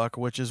Titfuck,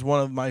 which is one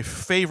of my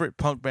favorite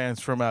punk bands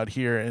from out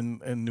here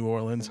in New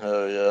Orleans.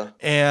 Oh yeah,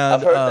 and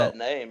I've heard that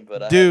name,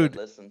 but I haven't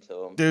listened to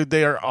them. Dude,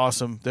 they are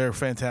awesome. They're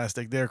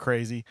fantastic. They're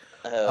crazy.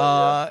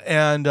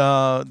 And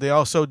they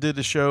also did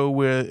a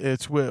show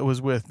it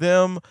was with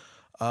them,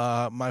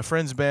 my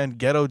friend's band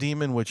Ghetto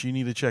Demon, which you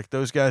need to check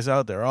those guys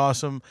out. They're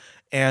awesome.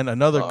 And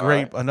another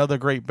great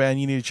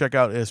band you need to check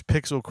out is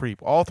Pixel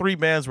Creep. All three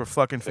bands were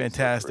fucking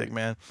fantastic,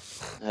 man.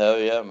 Hell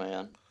yeah,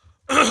 man.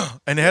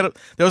 And there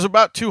was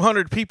about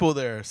 200 people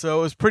there, so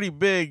it was a pretty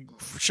big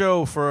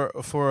show for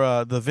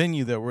the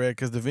venue that we're at,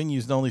 because the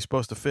venue's only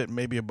supposed to fit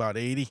maybe about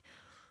 80.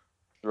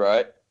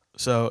 Right.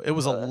 So it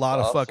was a lot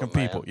of fucking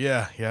people.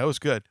 Man. Yeah, it was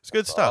good. It's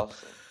good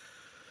stuff.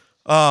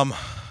 Awesome.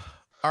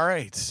 All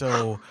right,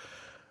 so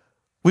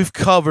we've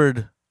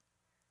covered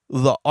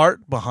the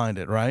art behind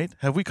it, right?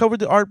 Have we covered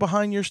the art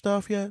behind your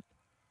stuff yet?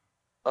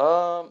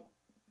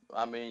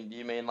 I mean, do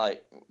you mean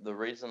like the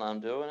reason I'm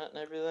doing it and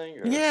everything?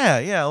 Or?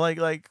 Yeah, like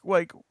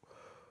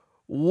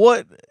what,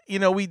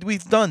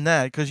 we've done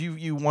that because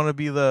you want to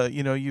be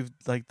you've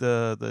like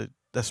the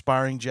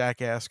aspiring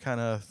jackass kind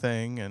of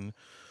thing and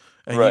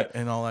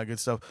all that good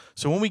stuff.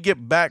 So when we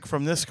get back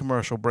from this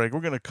commercial break,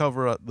 we're gonna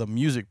cover the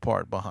music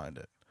part behind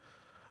it.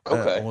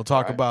 Okay. And we'll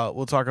talk about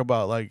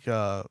like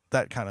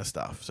that kind of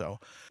stuff. So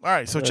all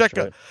right, so check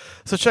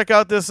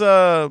out this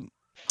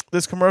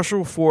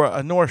commercial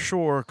for North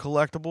Shore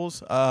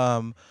Collectibles.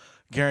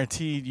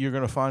 Guaranteed you're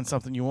going to find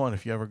something you want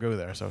if you ever go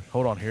there. So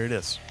hold on, here it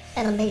is.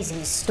 An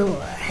amazing store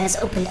has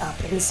opened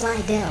up in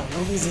Slidell,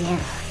 Louisiana.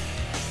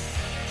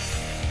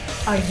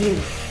 Are you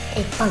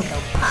a Funko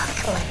Pop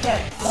collector?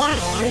 Yeah,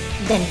 I am.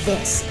 Then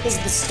this is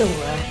the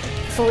store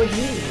for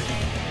you.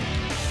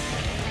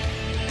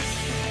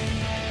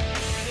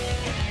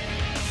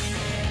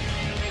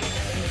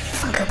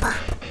 Funko Pop.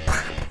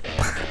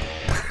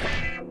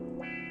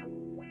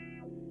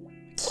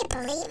 Can't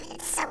believe it.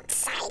 It's so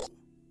exciting.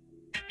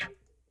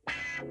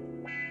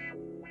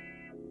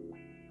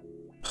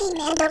 Hey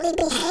man, don't leave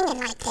me hanging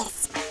like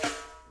this.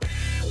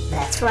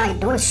 That's right,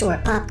 North Shore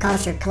Pop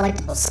Culture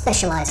Collectibles,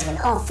 specializing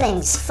in all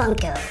things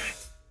Funko.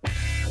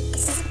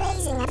 This is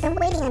amazing. I've been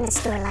waiting on a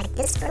store like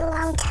this for a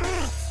long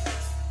time.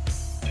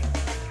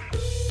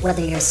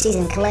 Whether you're a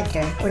seasoned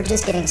collector or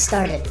just getting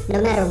started,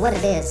 no matter what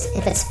it is,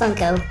 if it's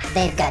Funko,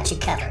 they've got you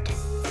covered.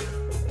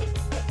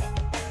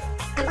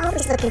 I'm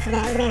always looking for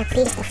that rare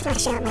piece to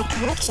flesh out my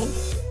collection.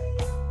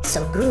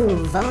 So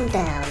groove on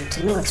down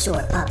to North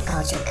Shore Pop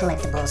Culture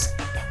Collectibles,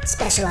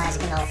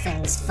 specializing in all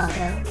things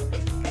Funko.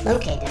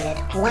 Located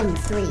at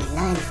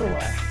 1394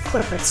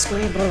 Corporate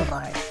Square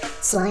Boulevard,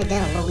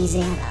 Slidell,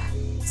 Louisiana,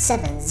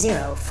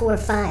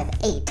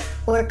 70458,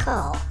 or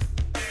call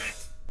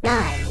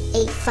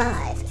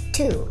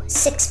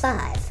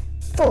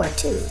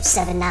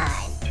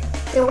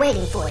 985-265-4279. They're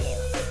waiting for you.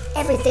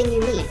 Everything you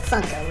need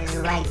Funko is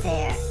right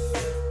there.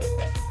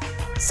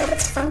 So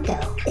it's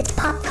Funko. It's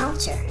pop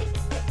culture.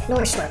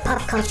 North Shore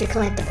Pop Culture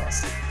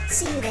Collectibles.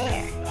 See you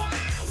there.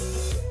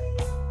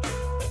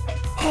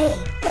 Hey,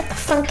 what the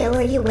Funko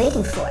are you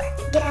waiting for?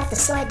 Get out to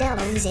Slidell,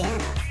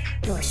 Louisiana.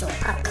 North Shore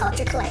Pop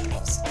Culture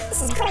Collectibles.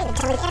 This is great. I'm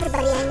telling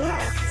everybody I know.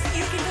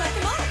 You can collect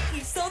them all.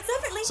 Each sold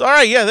separately. So, all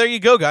right, yeah, there you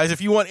go, guys.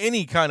 If you want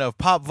any kind of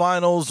pop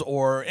vinyls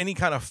or any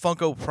kind of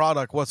Funko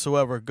product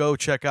whatsoever, go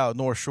check out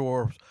North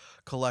Shore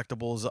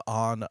Collectibles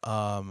on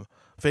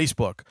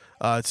Facebook.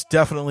 It's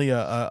definitely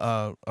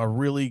a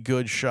really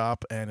good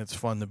shop, and it's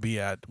fun to be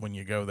at when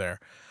you go there.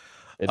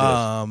 It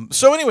is.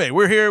 So anyway,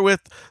 we're here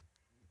with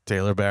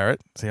Taylor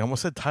Barrett. See, I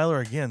almost said Tyler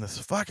again. This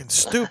is fucking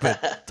stupid.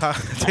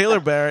 Taylor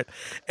Barrett,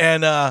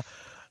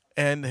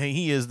 and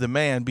he is the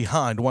man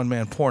behind One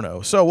Man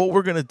Porno. So what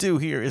we're gonna do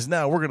here is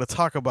now we're gonna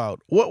talk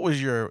about what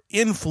was your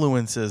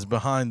influences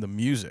behind the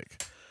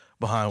music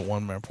behind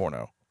One Man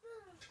Porno.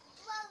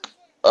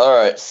 All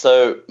right,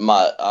 so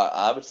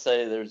I would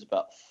say there's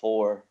about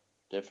 4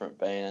 different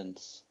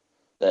bands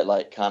that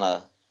like kind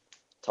of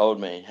told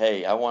me,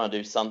 hey, I want to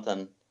do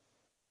something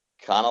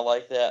kind of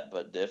like that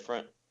but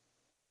different.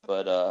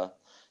 But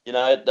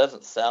it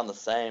doesn't sound the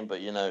same.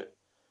 But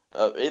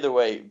either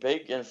way,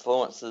 big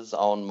influences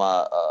on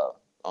my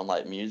on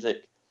like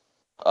music.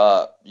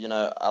 I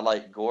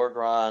like gore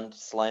grind,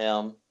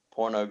 slam,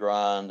 porno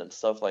grind, and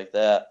stuff like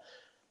that.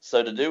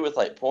 So to do with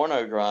like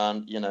porno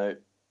grind,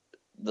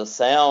 the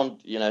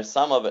sound,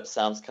 some of it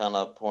sounds kind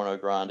of porno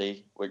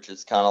grindy, which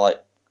is kind of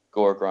like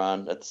gore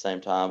grind at the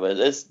same time, but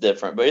it's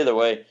different. But either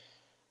way,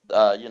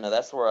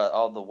 that's where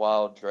all the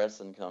wild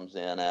dressing comes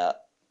in at.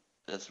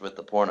 It's with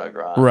the porno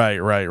grind. Right.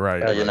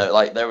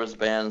 Like there was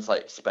bands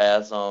like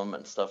Spasm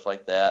and stuff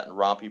like that, and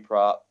Rompy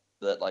Prop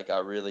that like I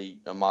really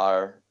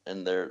admire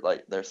in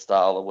their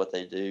style of what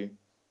they do.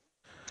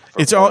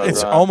 It's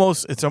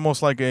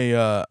almost like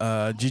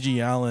a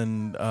Gigi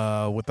Allen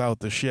without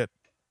the shit.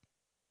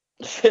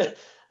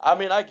 I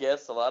mean, I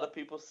guess a lot of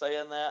people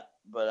saying that,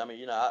 but I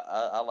mean,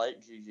 I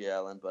like Gigi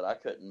Allen, but I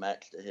couldn't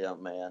match to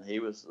him, man. He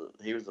was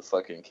the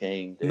fucking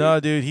king, dude. No,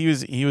 dude,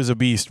 he was a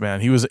beast, man.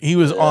 He was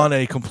on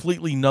a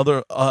completely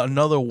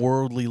another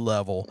worldly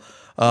level.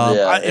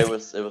 It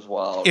was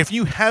wild. If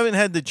you haven't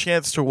had the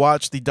chance to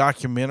watch the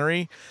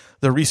documentary,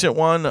 the recent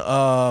one,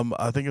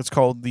 I think it's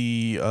called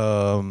the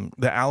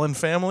Allen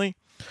Family.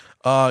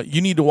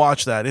 You need to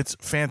watch that. It's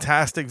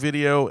fantastic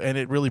video, and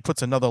it really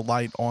puts another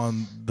light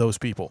on those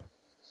people.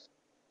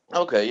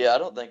 Okay, yeah, I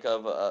don't think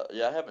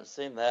I haven't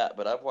seen that,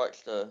 but I've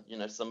watched,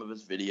 some of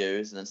his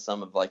videos and then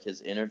some of like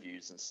his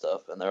interviews and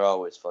stuff, and they're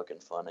always fucking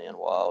funny and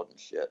wild and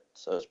shit.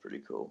 So it's pretty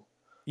cool.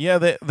 Yeah,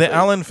 the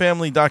Allen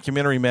Family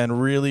documentary, man,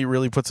 really,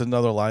 really puts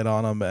another light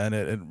on him, and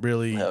it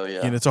really,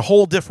 it's a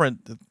whole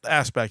different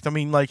aspect. I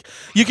mean, like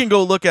you can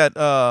go look at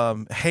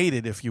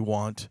Hated if you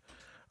want.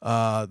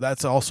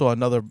 That's also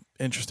another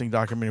interesting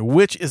documentary,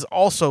 which is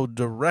also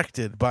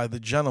directed by the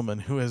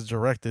gentleman who has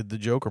directed the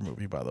Joker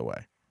movie, by the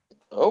way.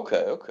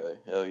 Okay,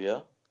 hell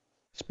yeah.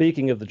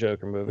 Speaking of the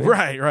Joker movie,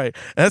 right. And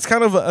that's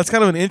kind of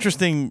an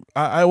interesting.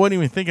 I wasn't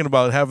even thinking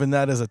about having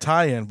that as a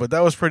tie-in, but that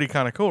was pretty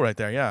kind of cool right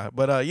there. Yeah,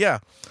 but yeah.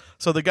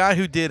 So the guy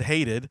who did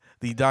Hated,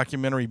 the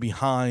documentary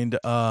behind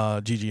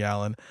Gigi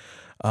Allen,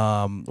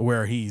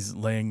 where he's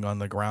laying on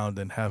the ground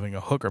and having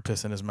a hooker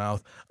piss in his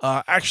mouth,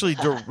 actually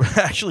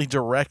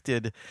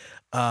directed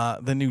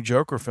the new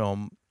Joker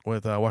film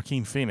with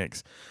Joaquin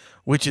Phoenix,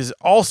 which is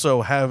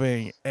also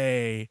having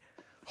a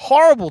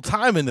horrible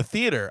time in the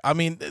theater. I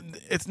mean,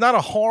 it's not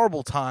a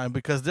horrible time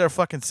because they're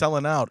fucking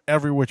selling out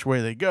every which way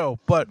they go.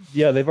 But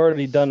yeah, they've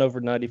already done over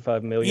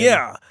 95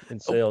 million in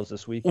sales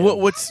this weekend.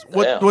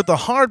 What the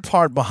hard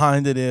part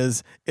behind it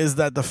is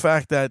that the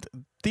fact that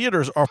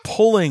theaters are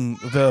pulling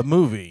the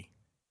movie.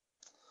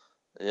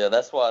 Yeah,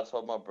 that's why I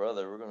told my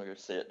brother we're gonna go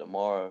see it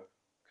tomorrow,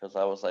 because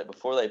I was like,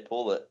 before they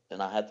pull it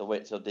and I had to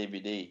wait till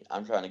DVD,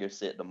 I'm trying to go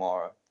see it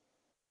tomorrow.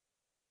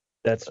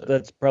 That's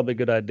probably a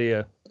good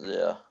idea.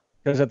 Yeah.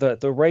 Because at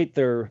the rate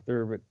they're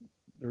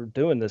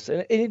doing this,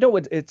 and you know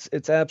what,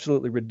 it's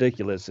absolutely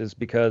ridiculous, is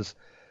because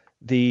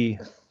they're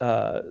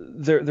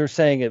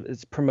saying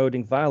it's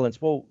promoting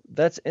violence. Well,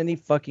 that's any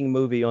fucking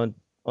movie on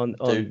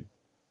Dude,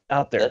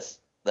 out there.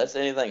 That's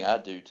anything I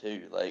do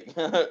too. Like,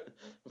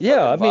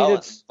 yeah, I mean,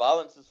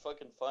 violence is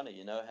fucking funny.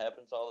 It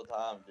happens all the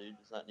time, dude.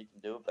 There's nothing you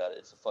can do about it.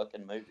 It's a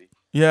fucking movie.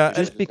 Yeah,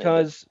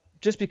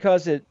 just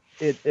because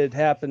it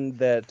happened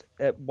that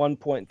at one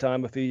point in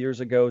time a few years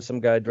ago some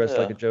guy dressed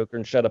like a Joker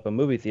and shut up a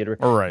movie theater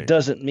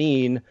doesn't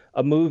mean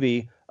a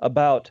movie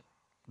about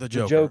the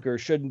Joker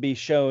shouldn't be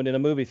shown in a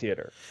movie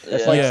theater.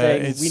 That's like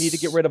saying we need to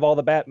get rid of all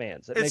the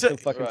Batmans. It makes no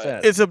fucking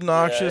sense. It's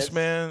obnoxious,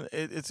 man.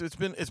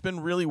 It's been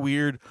really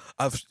weird.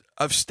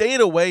 I've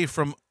stayed away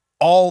from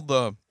all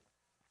the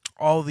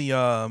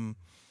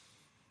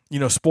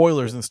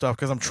spoilers and stuff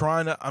because I'm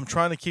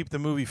trying to keep the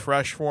movie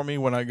fresh for me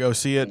when I go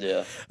see it.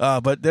 Yeah.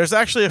 But there's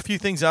actually a few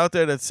things out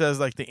there that says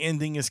like the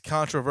ending is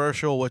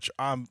controversial, which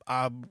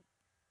I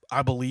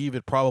believe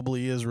it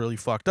probably is really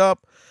fucked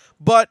up.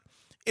 But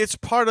it's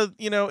part of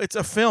it's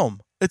a film,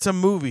 it's a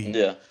movie.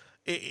 Yeah.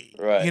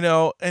 Right.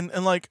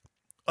 And like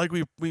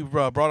we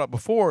brought up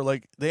before,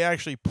 like they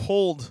actually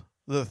pulled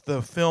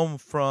the film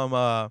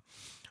from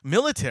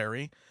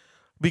military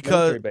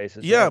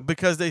bases,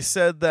 because they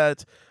said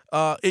that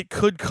it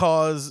could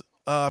cause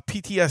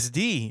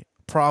PTSD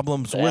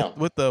problems Damn.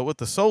 with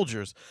the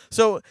soldiers.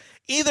 So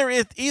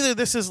either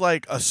this is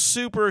like a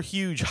super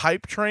huge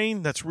hype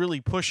train that's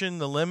really pushing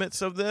the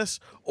limits of this,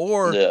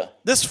 or Yeah.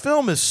 this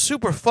film is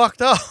super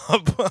fucked up.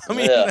 I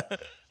mean, Yeah.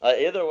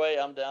 Either way,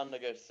 I'm down to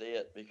go see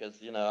it because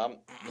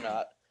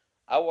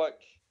I watch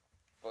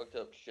fucked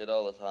up shit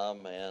all the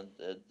time, man.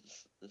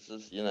 This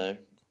is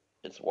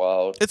it's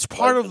wild. It's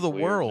part Life of is the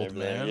weird and world,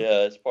 everything. man.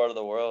 Yeah, it's part of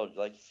the world,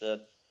 like you said.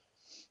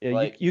 Yeah,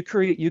 Like- you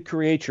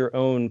create your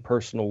own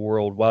personal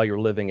world while you're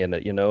living in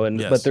it, and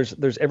Yes. but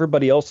there's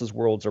everybody else's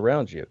worlds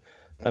around you.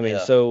 I mean,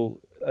 Yeah. so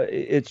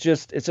it's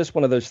just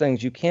one of those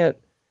things you can't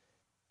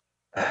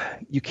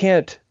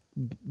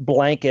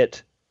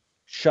blanket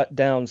shut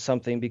down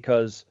something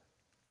because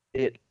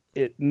it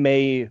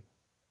may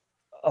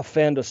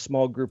offend a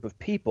small group of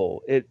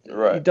people.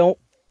 Right.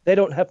 They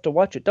don't have to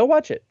watch it. Don't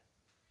watch it.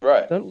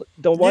 Right.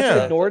 Don't watch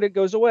Yeah. it. Ignore it. It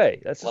goes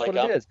away. That's just Like,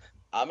 what it is.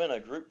 I'm in a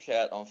group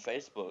chat on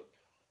Facebook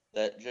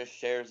that just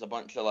shares a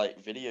bunch of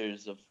like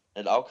videos of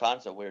and all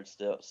kinds of weird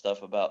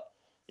stuff about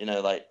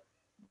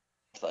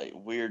like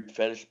weird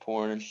fetish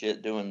porn and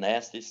shit, doing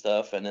nasty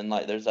stuff, and then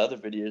like there's other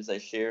videos they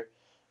share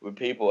with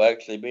people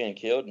actually being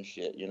killed and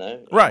shit,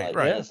 And, Right, like,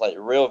 right. and it's like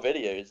real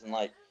videos and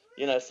like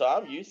so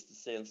I'm used to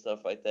seeing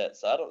stuff like that,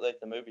 so I don't think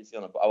the movie's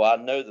gonna. Oh, I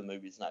know the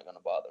movie's not gonna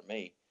bother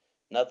me.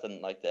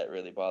 Nothing like that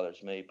really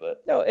bothers me,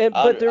 but No, I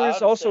but there is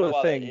understand also a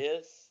why thing. that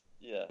is.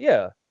 Yeah.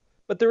 Yeah,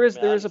 but there is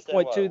I mean, I a understand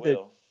point why too it that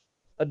will.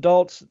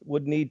 adults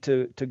would need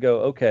to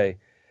go, okay,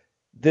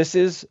 this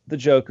is the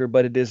Joker,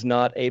 but it is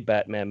not a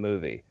Batman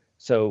movie.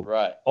 So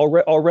Right.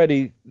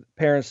 already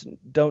parents,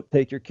 don't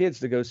take your kids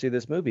to go see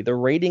this movie. The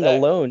rating Exactly.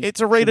 alone,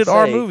 it's a rated should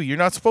R say, movie. You're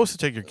not supposed to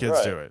take your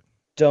kids to Right. it.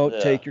 don't Yeah,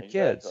 take your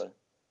kids. exactly.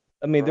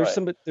 I mean,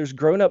 Right. there's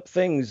grown up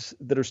things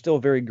that are still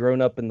very grown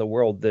up in the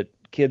world that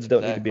kids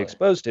don't need to be Exactly.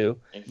 exposed to,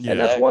 Exactly. and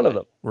that's one of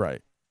them.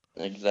 Right.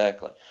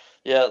 Exactly.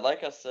 Yeah,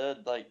 like I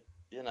said, like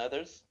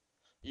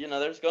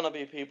there's gonna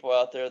be people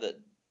out there that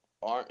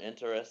aren't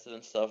interested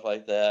in stuff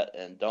like that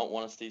and don't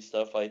want to see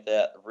stuff like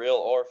that, real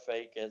or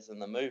fake, as in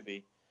the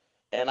movie.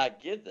 And I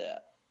get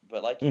that,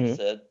 but like you Mhm.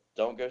 said,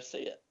 don't go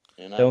see it.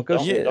 Don't go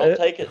see it. Don't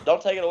take it.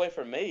 Don't take it away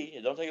from me.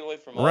 Don't take it away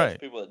from Right. us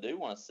people that do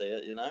want to see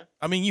it.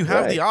 I mean, you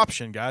have the Right.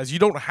 option, guys. You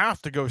don't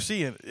have to go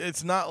see it.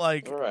 It's not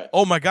like, Right.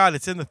 oh my God,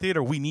 it's in the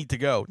theater. We need to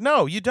go.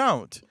 No, you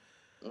don't.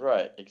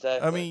 Right.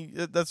 Exactly. I mean,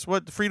 that's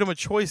what freedom of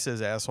choice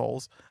is,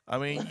 assholes. I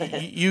mean,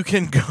 you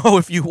can go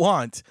if you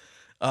want,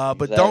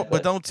 but Exactly.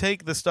 don't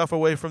take the stuff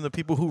away from the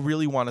people who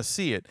really want to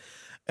see it.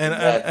 And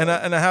Exactly.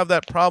 and I have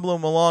that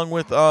problem along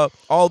with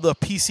all the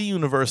PC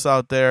universe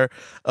out there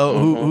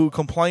who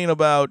complain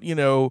about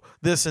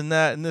this and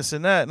that and this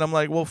and that, and I'm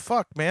like, well,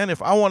 fuck, man, if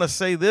I want to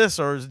say this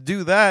or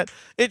do that,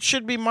 it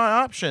should be my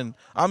option.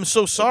 I'm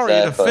so sorry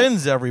Exactly. it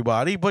offends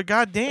everybody, but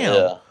goddamn,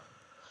 Yeah.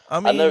 I I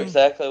mean, know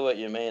exactly what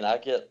you mean. I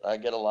get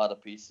a lot of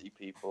PC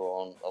people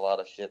on a lot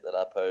of shit that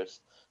I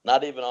post.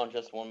 Not even on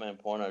just One Man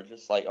Porno,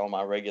 just like on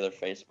my regular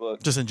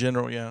Facebook. just in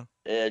general, yeah.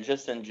 Yeah,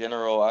 just in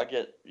general, I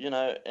get and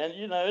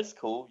it's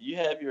cool. You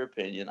have your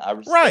opinion. I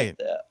respect Right.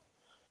 that.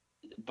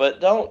 But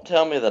don't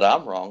tell me that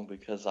I'm wrong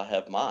because I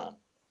have mine.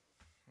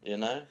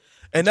 And That's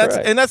that's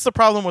right. and that's the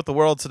problem with the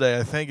world today,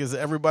 I think, is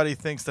everybody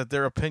thinks that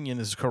their opinion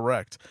is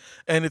correct,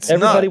 and it's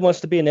Everybody not.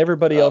 wants to be in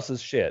everybody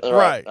else's shit.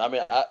 Right. I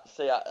mean,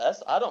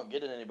 I don't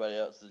get in anybody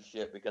else's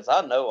shit because I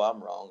know I'm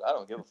wrong. I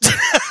don't give a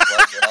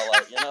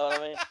fuck. You know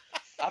what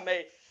I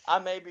mean? I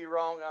may be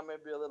wrong. I may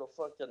be a little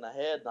fucked in the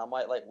head, and I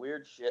might like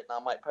weird shit, and I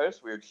might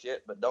post weird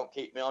shit. But don't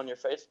keep me on your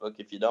Facebook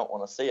if you don't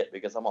want to see it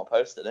because I'm gonna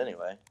post it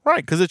anyway.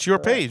 Right, because it's your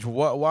page.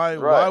 Why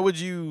Right. would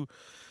you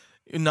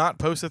not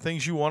post the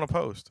things you want to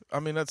post? I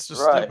mean, that's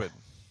just Right. stupid.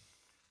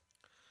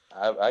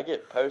 I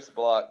get post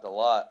blocked a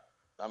lot.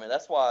 I mean,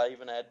 that's why I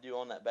even had you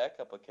on that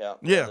backup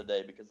account the Yeah. other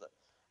day because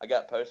I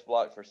got post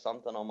blocked for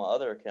something on my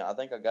other account. I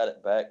think I got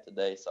it back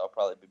today, so I'll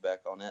probably be back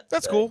on it.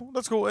 That's today. cool.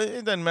 That's cool.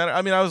 It doesn't matter.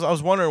 I mean, I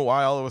was wondering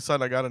why all of a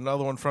sudden I got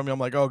another one from you. I'm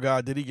like, oh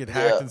God, did he get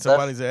hacked in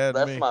somebody's head?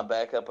 That's Me. my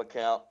backup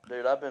account,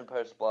 dude. I've been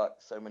post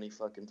blocked so many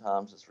fucking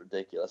times, it's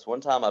ridiculous.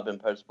 One time I've been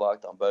post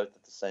blocked on both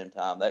at the same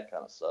time. That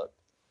kind of sucked.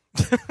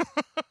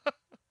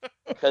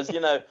 Because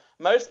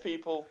most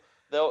people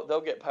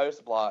they'll get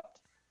post blocked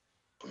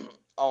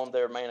on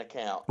their main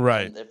account,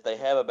 Right. And if they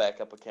have a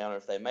backup account or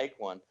if they make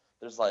one,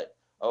 there's like,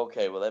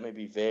 okay, well, let me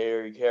be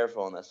very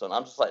careful on this one.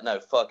 I'm just like, no,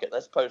 fuck it.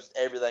 Let's post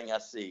everything I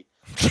see,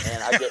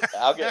 and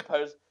I'll get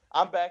post.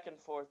 I'm back and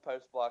forth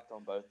post blocked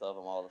on both of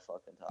them all the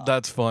fucking time.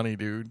 That's funny,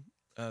 dude.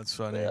 That's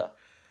funny. Yeah.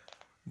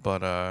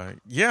 But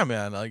yeah,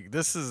 man, like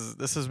this has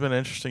been an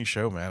interesting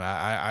show, man.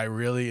 I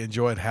really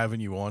enjoyed having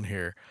you on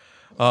here.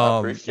 I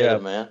appreciate yeah.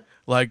 it, man.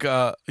 Like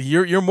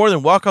you're more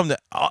than welcome to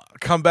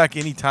come back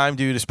anytime,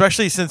 dude.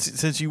 Especially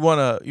since you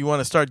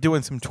wanna start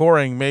doing some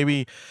touring.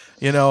 Maybe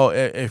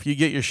if you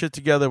get your shit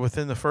together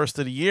within the first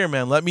of the year,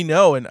 man, let me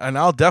know and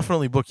I'll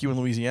definitely book you in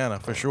Louisiana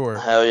for sure.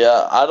 Hell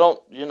yeah. I don't,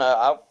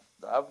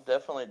 I'm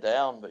definitely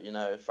down, but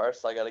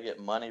first I got to get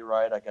money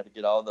right. I got to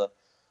get all the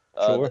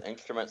Sure. the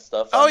instrument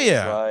stuff. Oh I need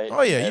yeah, right.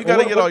 oh yeah. You And got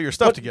to what- get all your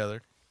stuff what-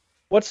 together.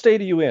 What state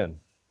are you in?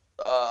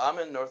 I'm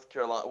in North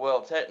Carolina.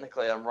 Well,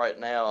 technically, I'm right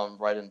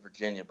in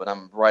Virginia, but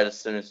I'm right as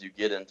soon as you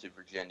get into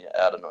Virginia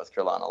out of North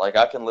Carolina. Like,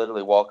 I can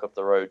literally walk up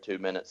the road 2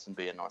 minutes and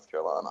be in North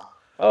Carolina.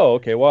 Oh,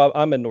 okay. Well,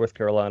 I'm in North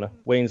Carolina.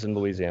 Wayne's in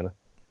Louisiana.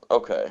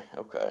 Okay.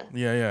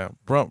 Yeah.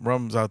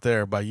 Rum's out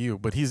there by you,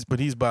 but he's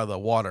by the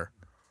water.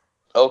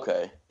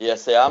 Okay. Yeah.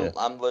 See,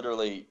 I'm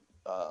literally,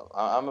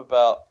 I'm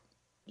about.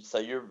 So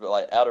you're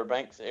like Outer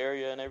Banks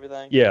area and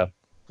everything. Yeah.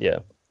 Yeah.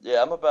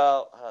 I'm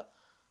about.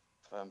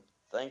 If I'm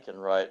thinking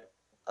right,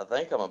 I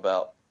think I'm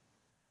about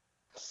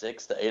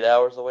 6 to 8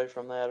 hours away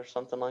from that, or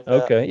something like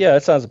that. Okay. Yeah,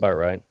 that sounds about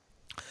right.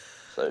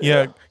 So,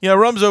 Yeah.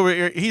 Rum's over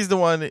here. He's the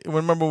one.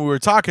 Remember we were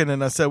talking,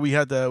 and I said we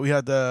had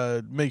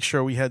to make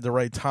sure we had the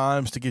right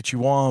times to get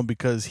you on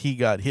because he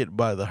got hit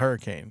by the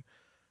hurricane.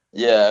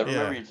 Yeah, I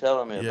remember you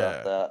telling me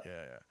about that.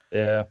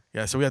 Yeah.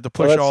 So we had to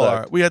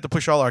Well,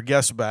 push all our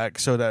guests back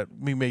so that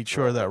we made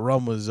sure that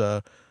Rum was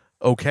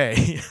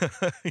okay.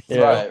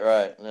 Yeah.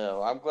 Right.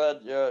 No, I'm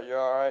glad you're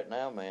all right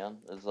now, man.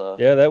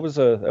 Yeah, that was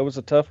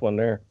a tough one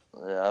there.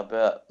 Yeah, I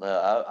bet.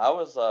 I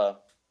was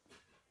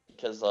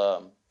because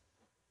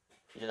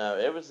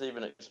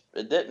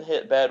it didn't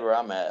hit bad where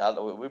I'm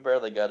at. We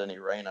barely got any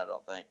rain, I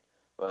don't think.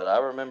 But I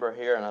remember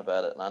hearing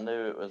about it, and I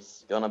knew it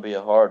was gonna be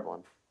a hard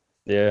one.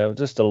 Yeah,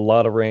 just a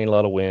lot of rain, a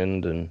lot of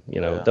wind, and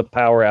the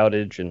power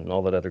outage and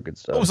all that other good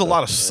stuff. It was a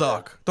lot of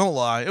suck. Don't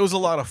lie. It was a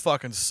lot of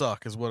fucking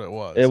suck, is what it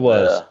was. It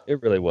was. Yeah.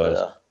 It really was.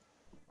 Yeah.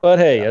 But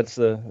hey, that's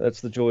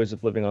the joys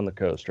of living on the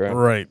coast, right?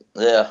 Right.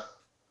 Yeah.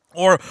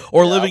 Or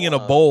living in a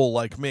bowl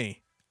like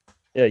me.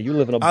 Yeah, you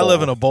live in a bowl. I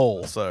live in a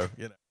bowl, so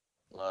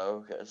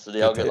Oh, okay. So do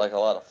y'all get like a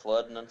lot of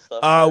flooding and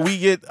stuff? We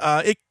get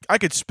I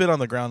could spit on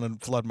the ground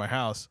and flood my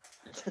house.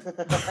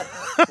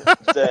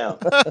 Damn.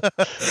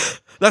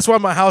 That's why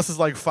my house is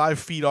like 5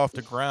 feet off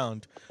the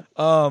ground.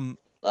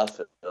 I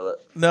feel it.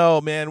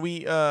 No, man, we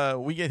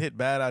get hit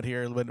bad out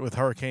here with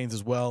hurricanes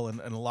as well, and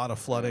a lot of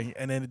flooding.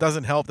 And then it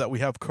doesn't help that we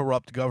have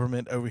corrupt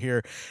government over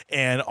here,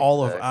 and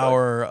all of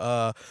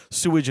our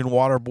sewage and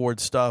water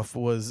board stuff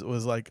was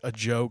like a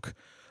joke.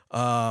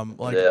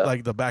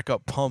 Like the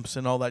backup pumps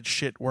and all that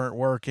shit weren't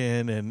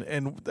working,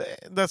 and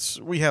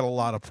we had a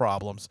lot of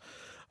problems.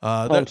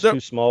 Pumps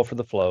too small for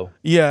the flow.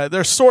 Yeah,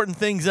 they're sorting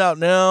things out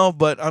now,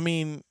 but I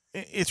mean,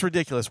 it's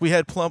ridiculous. We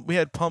had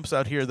pumps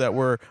out here that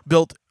were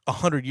built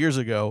 100 years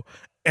ago,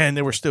 and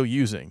they were still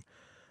using.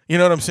 You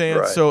know what I'm saying?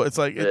 Right. So it's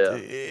like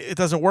it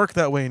doesn't work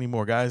that way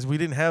anymore, guys. We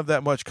didn't have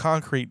that much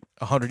concrete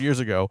 100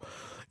 years ago.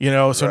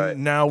 So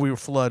now we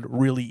flood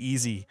really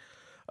easy.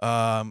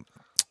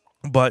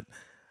 But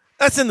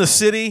that's in the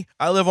city.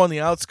 I live on the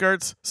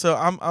outskirts, so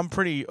I'm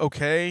pretty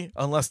okay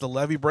unless the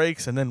levee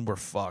breaks, and then we're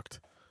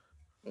fucked.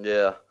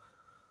 Yeah.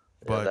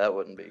 But that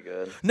wouldn't be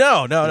good.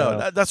 No.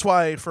 That's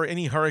why for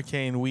any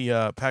hurricane we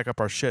pack up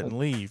our shit and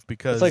leave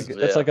because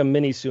it's like a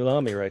mini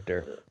tsunami right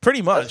there.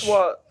 Pretty much.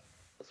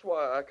 That's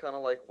why I kind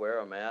of like where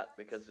I'm at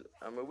because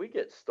I mean we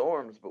get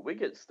storms, but we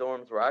get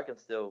storms where I can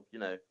still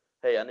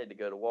hey, I need to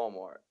go to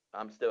Walmart.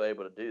 I'm still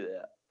able to do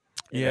that.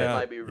 It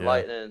might be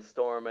lightning and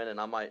storming, and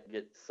I might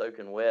get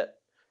soaking wet,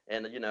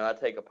 and I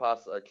take a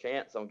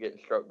chance on getting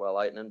struck by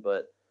lightning,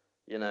 but.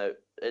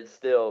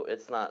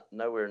 It's not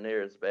nowhere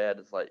near as bad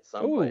as like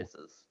some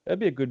places. That'd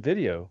be a good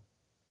video.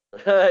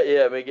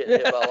 Yeah, me getting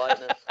hit by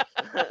lightning.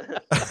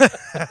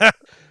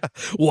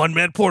 One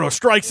man porno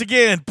strikes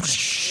again.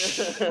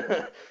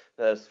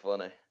 That's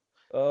funny.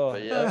 Oh,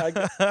 but yeah. I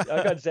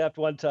got zapped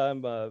one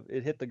time.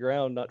 It hit the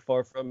ground not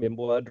far from me, and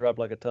boy, I dropped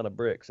like a ton of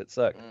bricks. It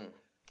sucked.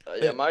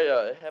 It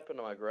happened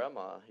to my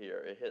grandma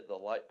here. It hit the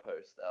light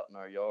post out in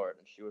our yard,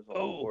 and she was on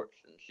the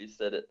porch, and she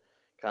said it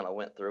kind of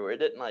went through her. It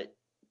didn't like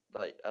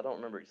I don't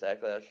remember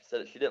exactly how she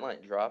said it. She didn't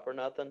like drop or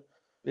nothing.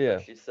 Yeah.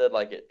 She said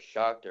like it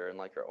shocked her and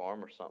like her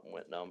arm or something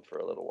went numb for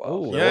a little while.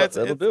 Oh, So, yeah,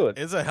 that'll do it.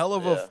 It's a hell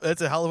of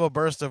a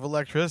burst of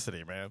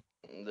electricity, man.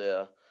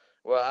 yeah.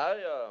 Well, I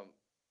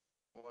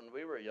when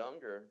we were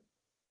younger,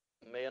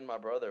 me and my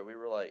brother, we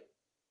were like,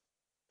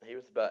 he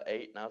was about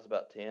 8 and I was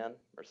about 10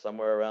 or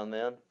somewhere around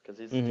then because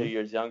he's 2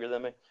 years younger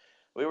than me.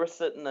 We were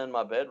sitting in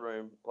my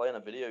bedroom playing a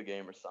video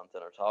game or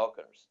something or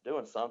talking or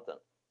doing something.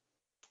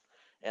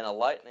 And a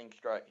lightning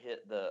strike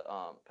hit the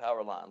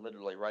power line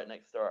literally right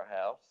next to our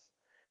house.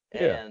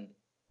 And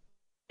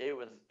it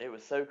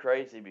was so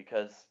crazy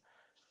because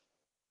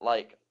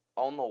like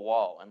on the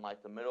wall, in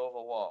like the middle of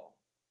a wall,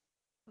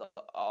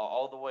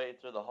 all the way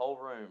through the whole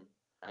room,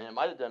 and it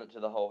might have done it to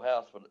the whole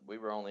house, but we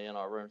were only in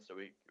our room, so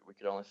we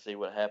could only see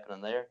what happened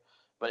in there.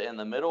 But in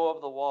the middle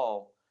of the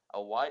wall,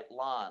 a white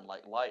line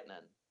like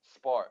lightning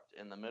sparked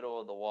in the middle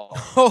of the wall.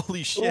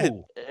 Holy shit!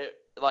 It,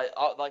 like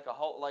a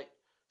whole like.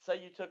 Say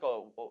you took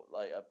a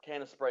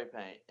can of spray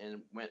paint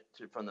and went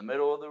from the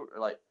middle of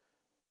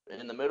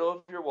in the middle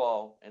of your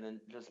wall and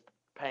then just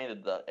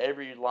painted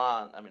every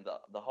line. I mean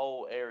the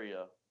whole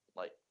area,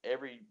 like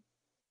every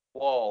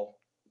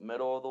wall,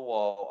 middle of the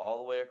wall, all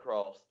the way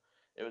across.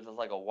 It was just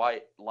like a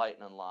white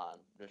lightning line,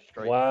 just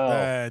straight.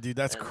 Wow, dude,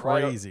 that's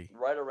crazy.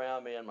 Right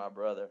around me and my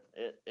brother,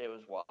 it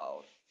was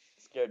wild.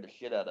 It scared the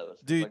shit out of us.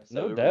 Dude, like,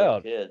 no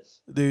doubt.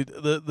 Kids. Dude,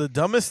 the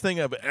dumbest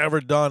thing I've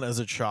ever done as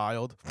a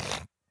child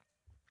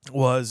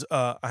was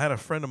I had a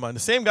friend of mine, the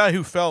same guy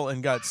who fell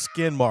and got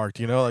skin marked,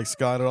 like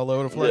scattered all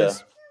over the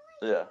place.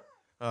 Yeah.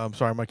 I'm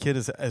sorry, my kid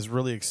is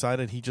really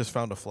excited. He just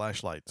found a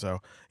flashlight, so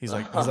he's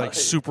like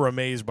super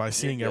amazed by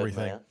seeing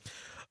everything.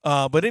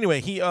 But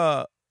anyway,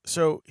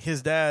 so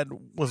his dad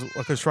was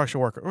a construction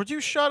worker. Would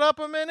you shut up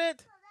a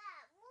minute?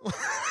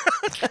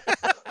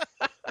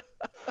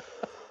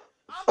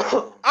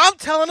 I'm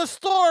telling a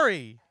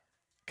story.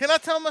 Can I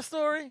tell my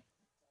story?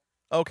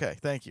 Okay,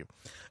 thank you.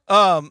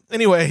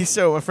 Anyway,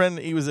 so a friend,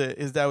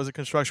 his dad was a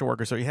construction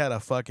worker, so he had a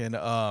fucking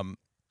a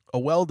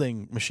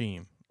welding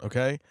machine.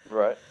 Okay,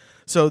 right.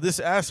 So this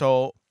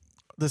asshole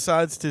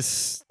decides to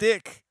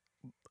stick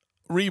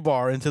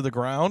rebar into the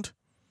ground,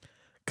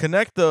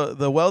 connect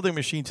the welding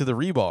machine to the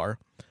rebar,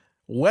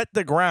 wet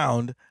the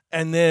ground,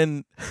 and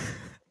then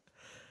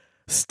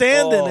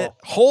stand in it,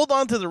 hold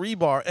onto the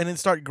rebar, and then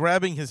start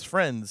grabbing his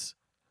friends.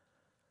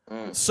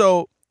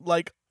 So,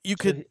 like, you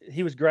could... So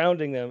he was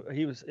grounding them.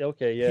 He was...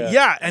 Okay, yeah.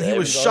 Yeah, and he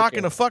was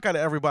shocking the fuck out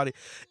of everybody.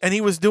 And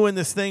he was doing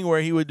this thing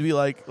where he would be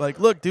like,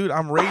 look, dude,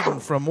 I'm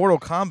Raiden from Mortal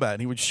Kombat.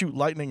 And he would shoot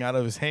lightning out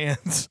of his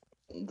hands.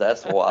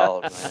 That's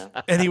wild, man.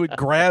 And he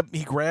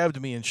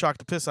grabbed me and shocked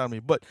the piss out of me.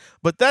 But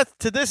that,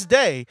 to this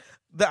day,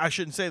 I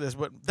shouldn't say this,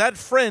 but that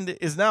friend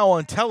is now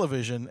on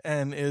television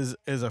and is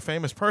a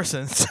famous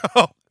person. So...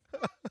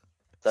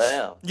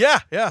 Damn. Yeah.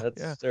 That's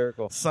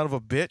hysterical. Son of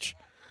a bitch.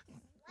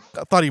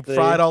 I thought he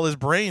fried all his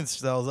brain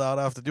cells out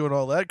after doing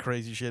all that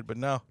crazy shit, but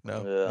no.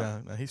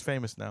 He's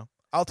famous now.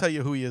 I'll tell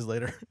you who he is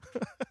later.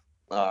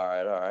 All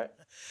right.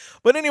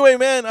 But anyway,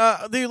 man,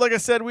 dude, like I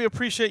said, we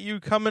appreciate you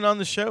coming on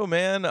the show,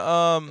 man.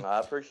 I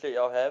appreciate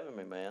y'all having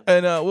me, man.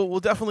 And we'll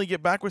definitely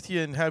get back with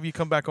you and have you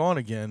come back on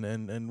again,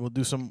 and we'll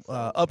do some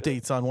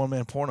updates on One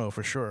Man Porno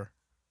for sure.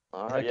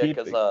 All right, yeah,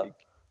 because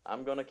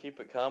I'm gonna keep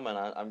it coming.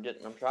 I'm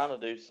trying to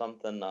do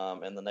something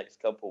in the next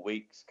couple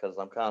weeks because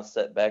I'm kind of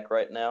set back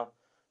right now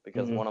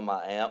because one of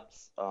my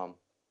amps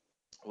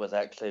was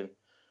actually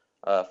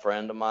a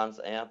friend of mine's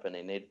amp and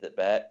he needed it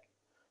back,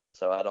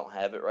 so I don't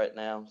have it right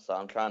now. So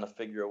I'm trying to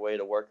figure a way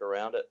to work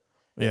around it.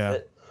 Yeah.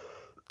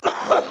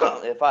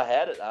 If I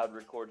had it, I would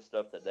record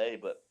stuff today,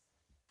 but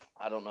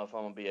I don't know if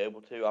I'm gonna be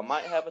able to. I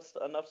might have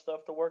enough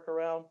stuff to work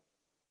around.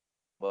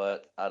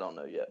 But I don't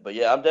know yet. But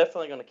yeah, I'm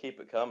definitely going to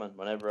keep it coming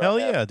whenever. Hell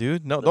yeah,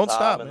 dude! No, don't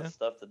stop, man.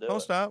 Stuff to do don't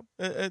stop.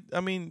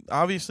 I mean,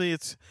 obviously,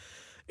 it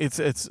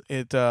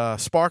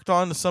sparked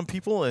on to some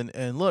people,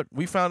 and look,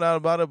 we found out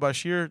about it by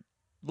sheer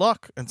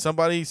luck, and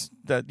somebody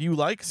that you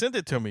like sent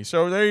it to me.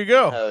 So there you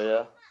go.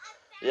 Hell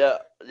yeah,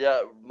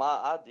 yeah.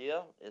 My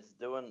idea is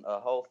doing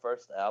a whole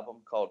first album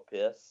called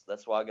Piss.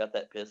 That's why I got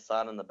that Piss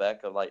sign in the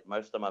back of like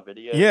most of my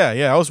videos.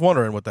 Yeah. I was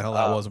wondering what the hell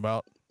that was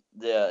about.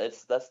 Yeah,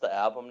 that's the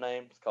album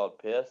name. It's called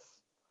Piss.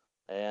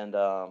 And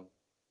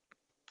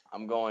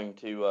I'm going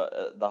to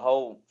the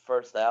whole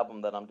first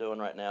album that I'm doing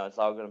right now. It's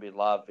all going to be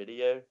live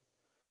video,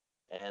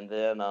 and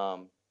then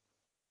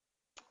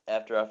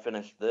after I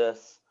finish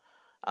this,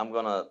 I'm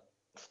gonna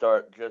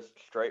start just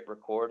straight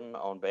recording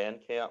on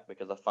Bandcamp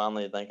because I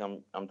finally think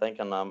I'm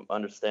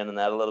understanding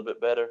that a little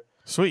bit better.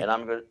 Sweet. And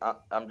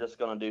I'm just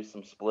gonna do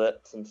some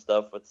splits and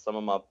stuff with some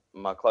of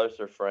my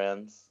closer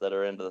friends that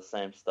are into the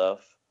same stuff.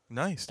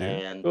 Nice, dude.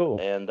 And cool.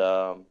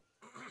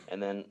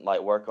 And then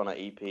like work on an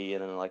EP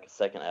and then like a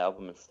second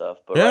album and stuff.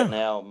 But right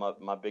now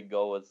my big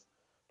goal is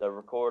to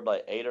record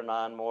like 8 or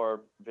 9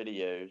 more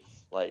videos,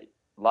 like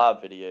live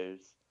videos,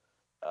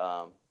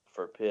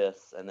 for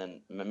Piss, and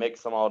then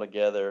mix them all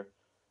together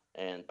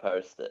and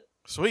post it.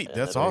 Sweet, and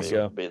that's awesome.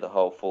 It'll be the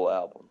whole full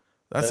album.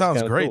 That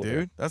sounds great, cool,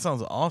 dude. That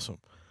sounds awesome.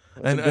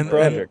 That's a good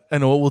project.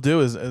 And what we'll do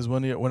is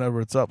whenever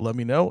it's up, let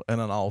me know,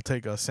 and then I'll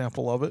take a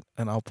sample of it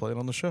and I'll play it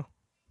on the show.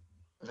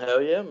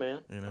 Hell yeah, man.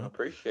 I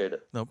appreciate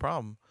it. No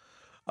problem.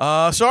 So,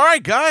 all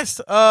right,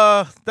 guys,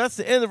 that's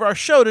the end of our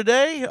show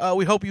today.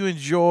 We hope you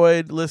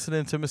enjoyed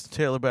listening to Mr.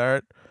 Taylor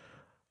Barrett.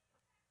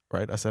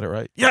 Right? I said it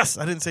right. Yes,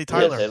 I didn't say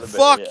Tyler. Yeah,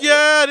 Fuck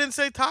yeah, I didn't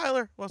say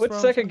Tyler. What's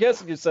second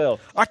guessing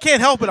yourself? I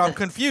can't help it. I'm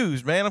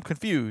confused, man. I'm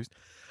confused.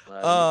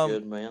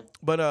 Good, man.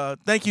 But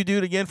thank you,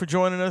 dude, again for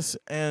joining us.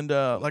 And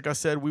like I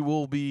said, we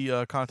will be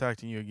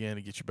contacting you again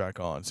to get you back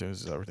on as soon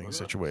as everything is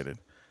situated.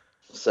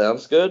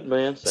 Sounds good,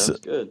 man. Sounds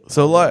good.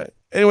 So,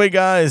 anyway,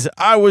 guys,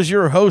 I was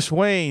your host,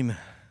 Wayne.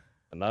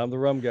 And I'm the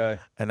rum guy.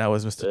 And that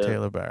was Mr.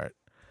 Taylor Barrett.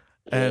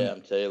 And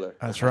I'm Taylor.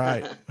 That's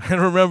right.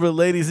 And remember,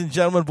 ladies and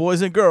gentlemen,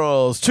 boys and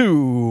girls,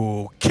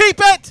 to keep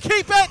it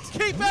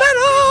metal!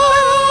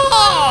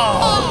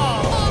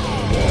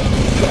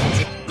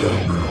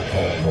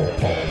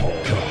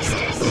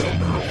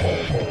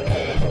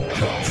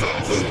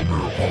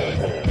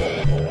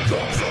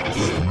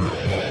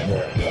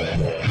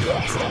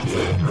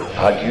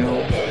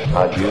 Adieu,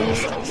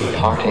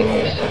 parting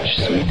is such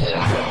sweet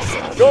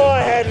sorrow. Go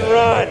ahead and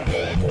run.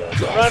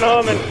 Run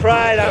home and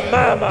cry to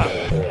mama.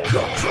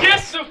 Get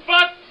the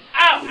fuck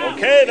out!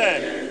 Okay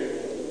then.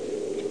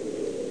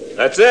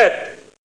 That's it.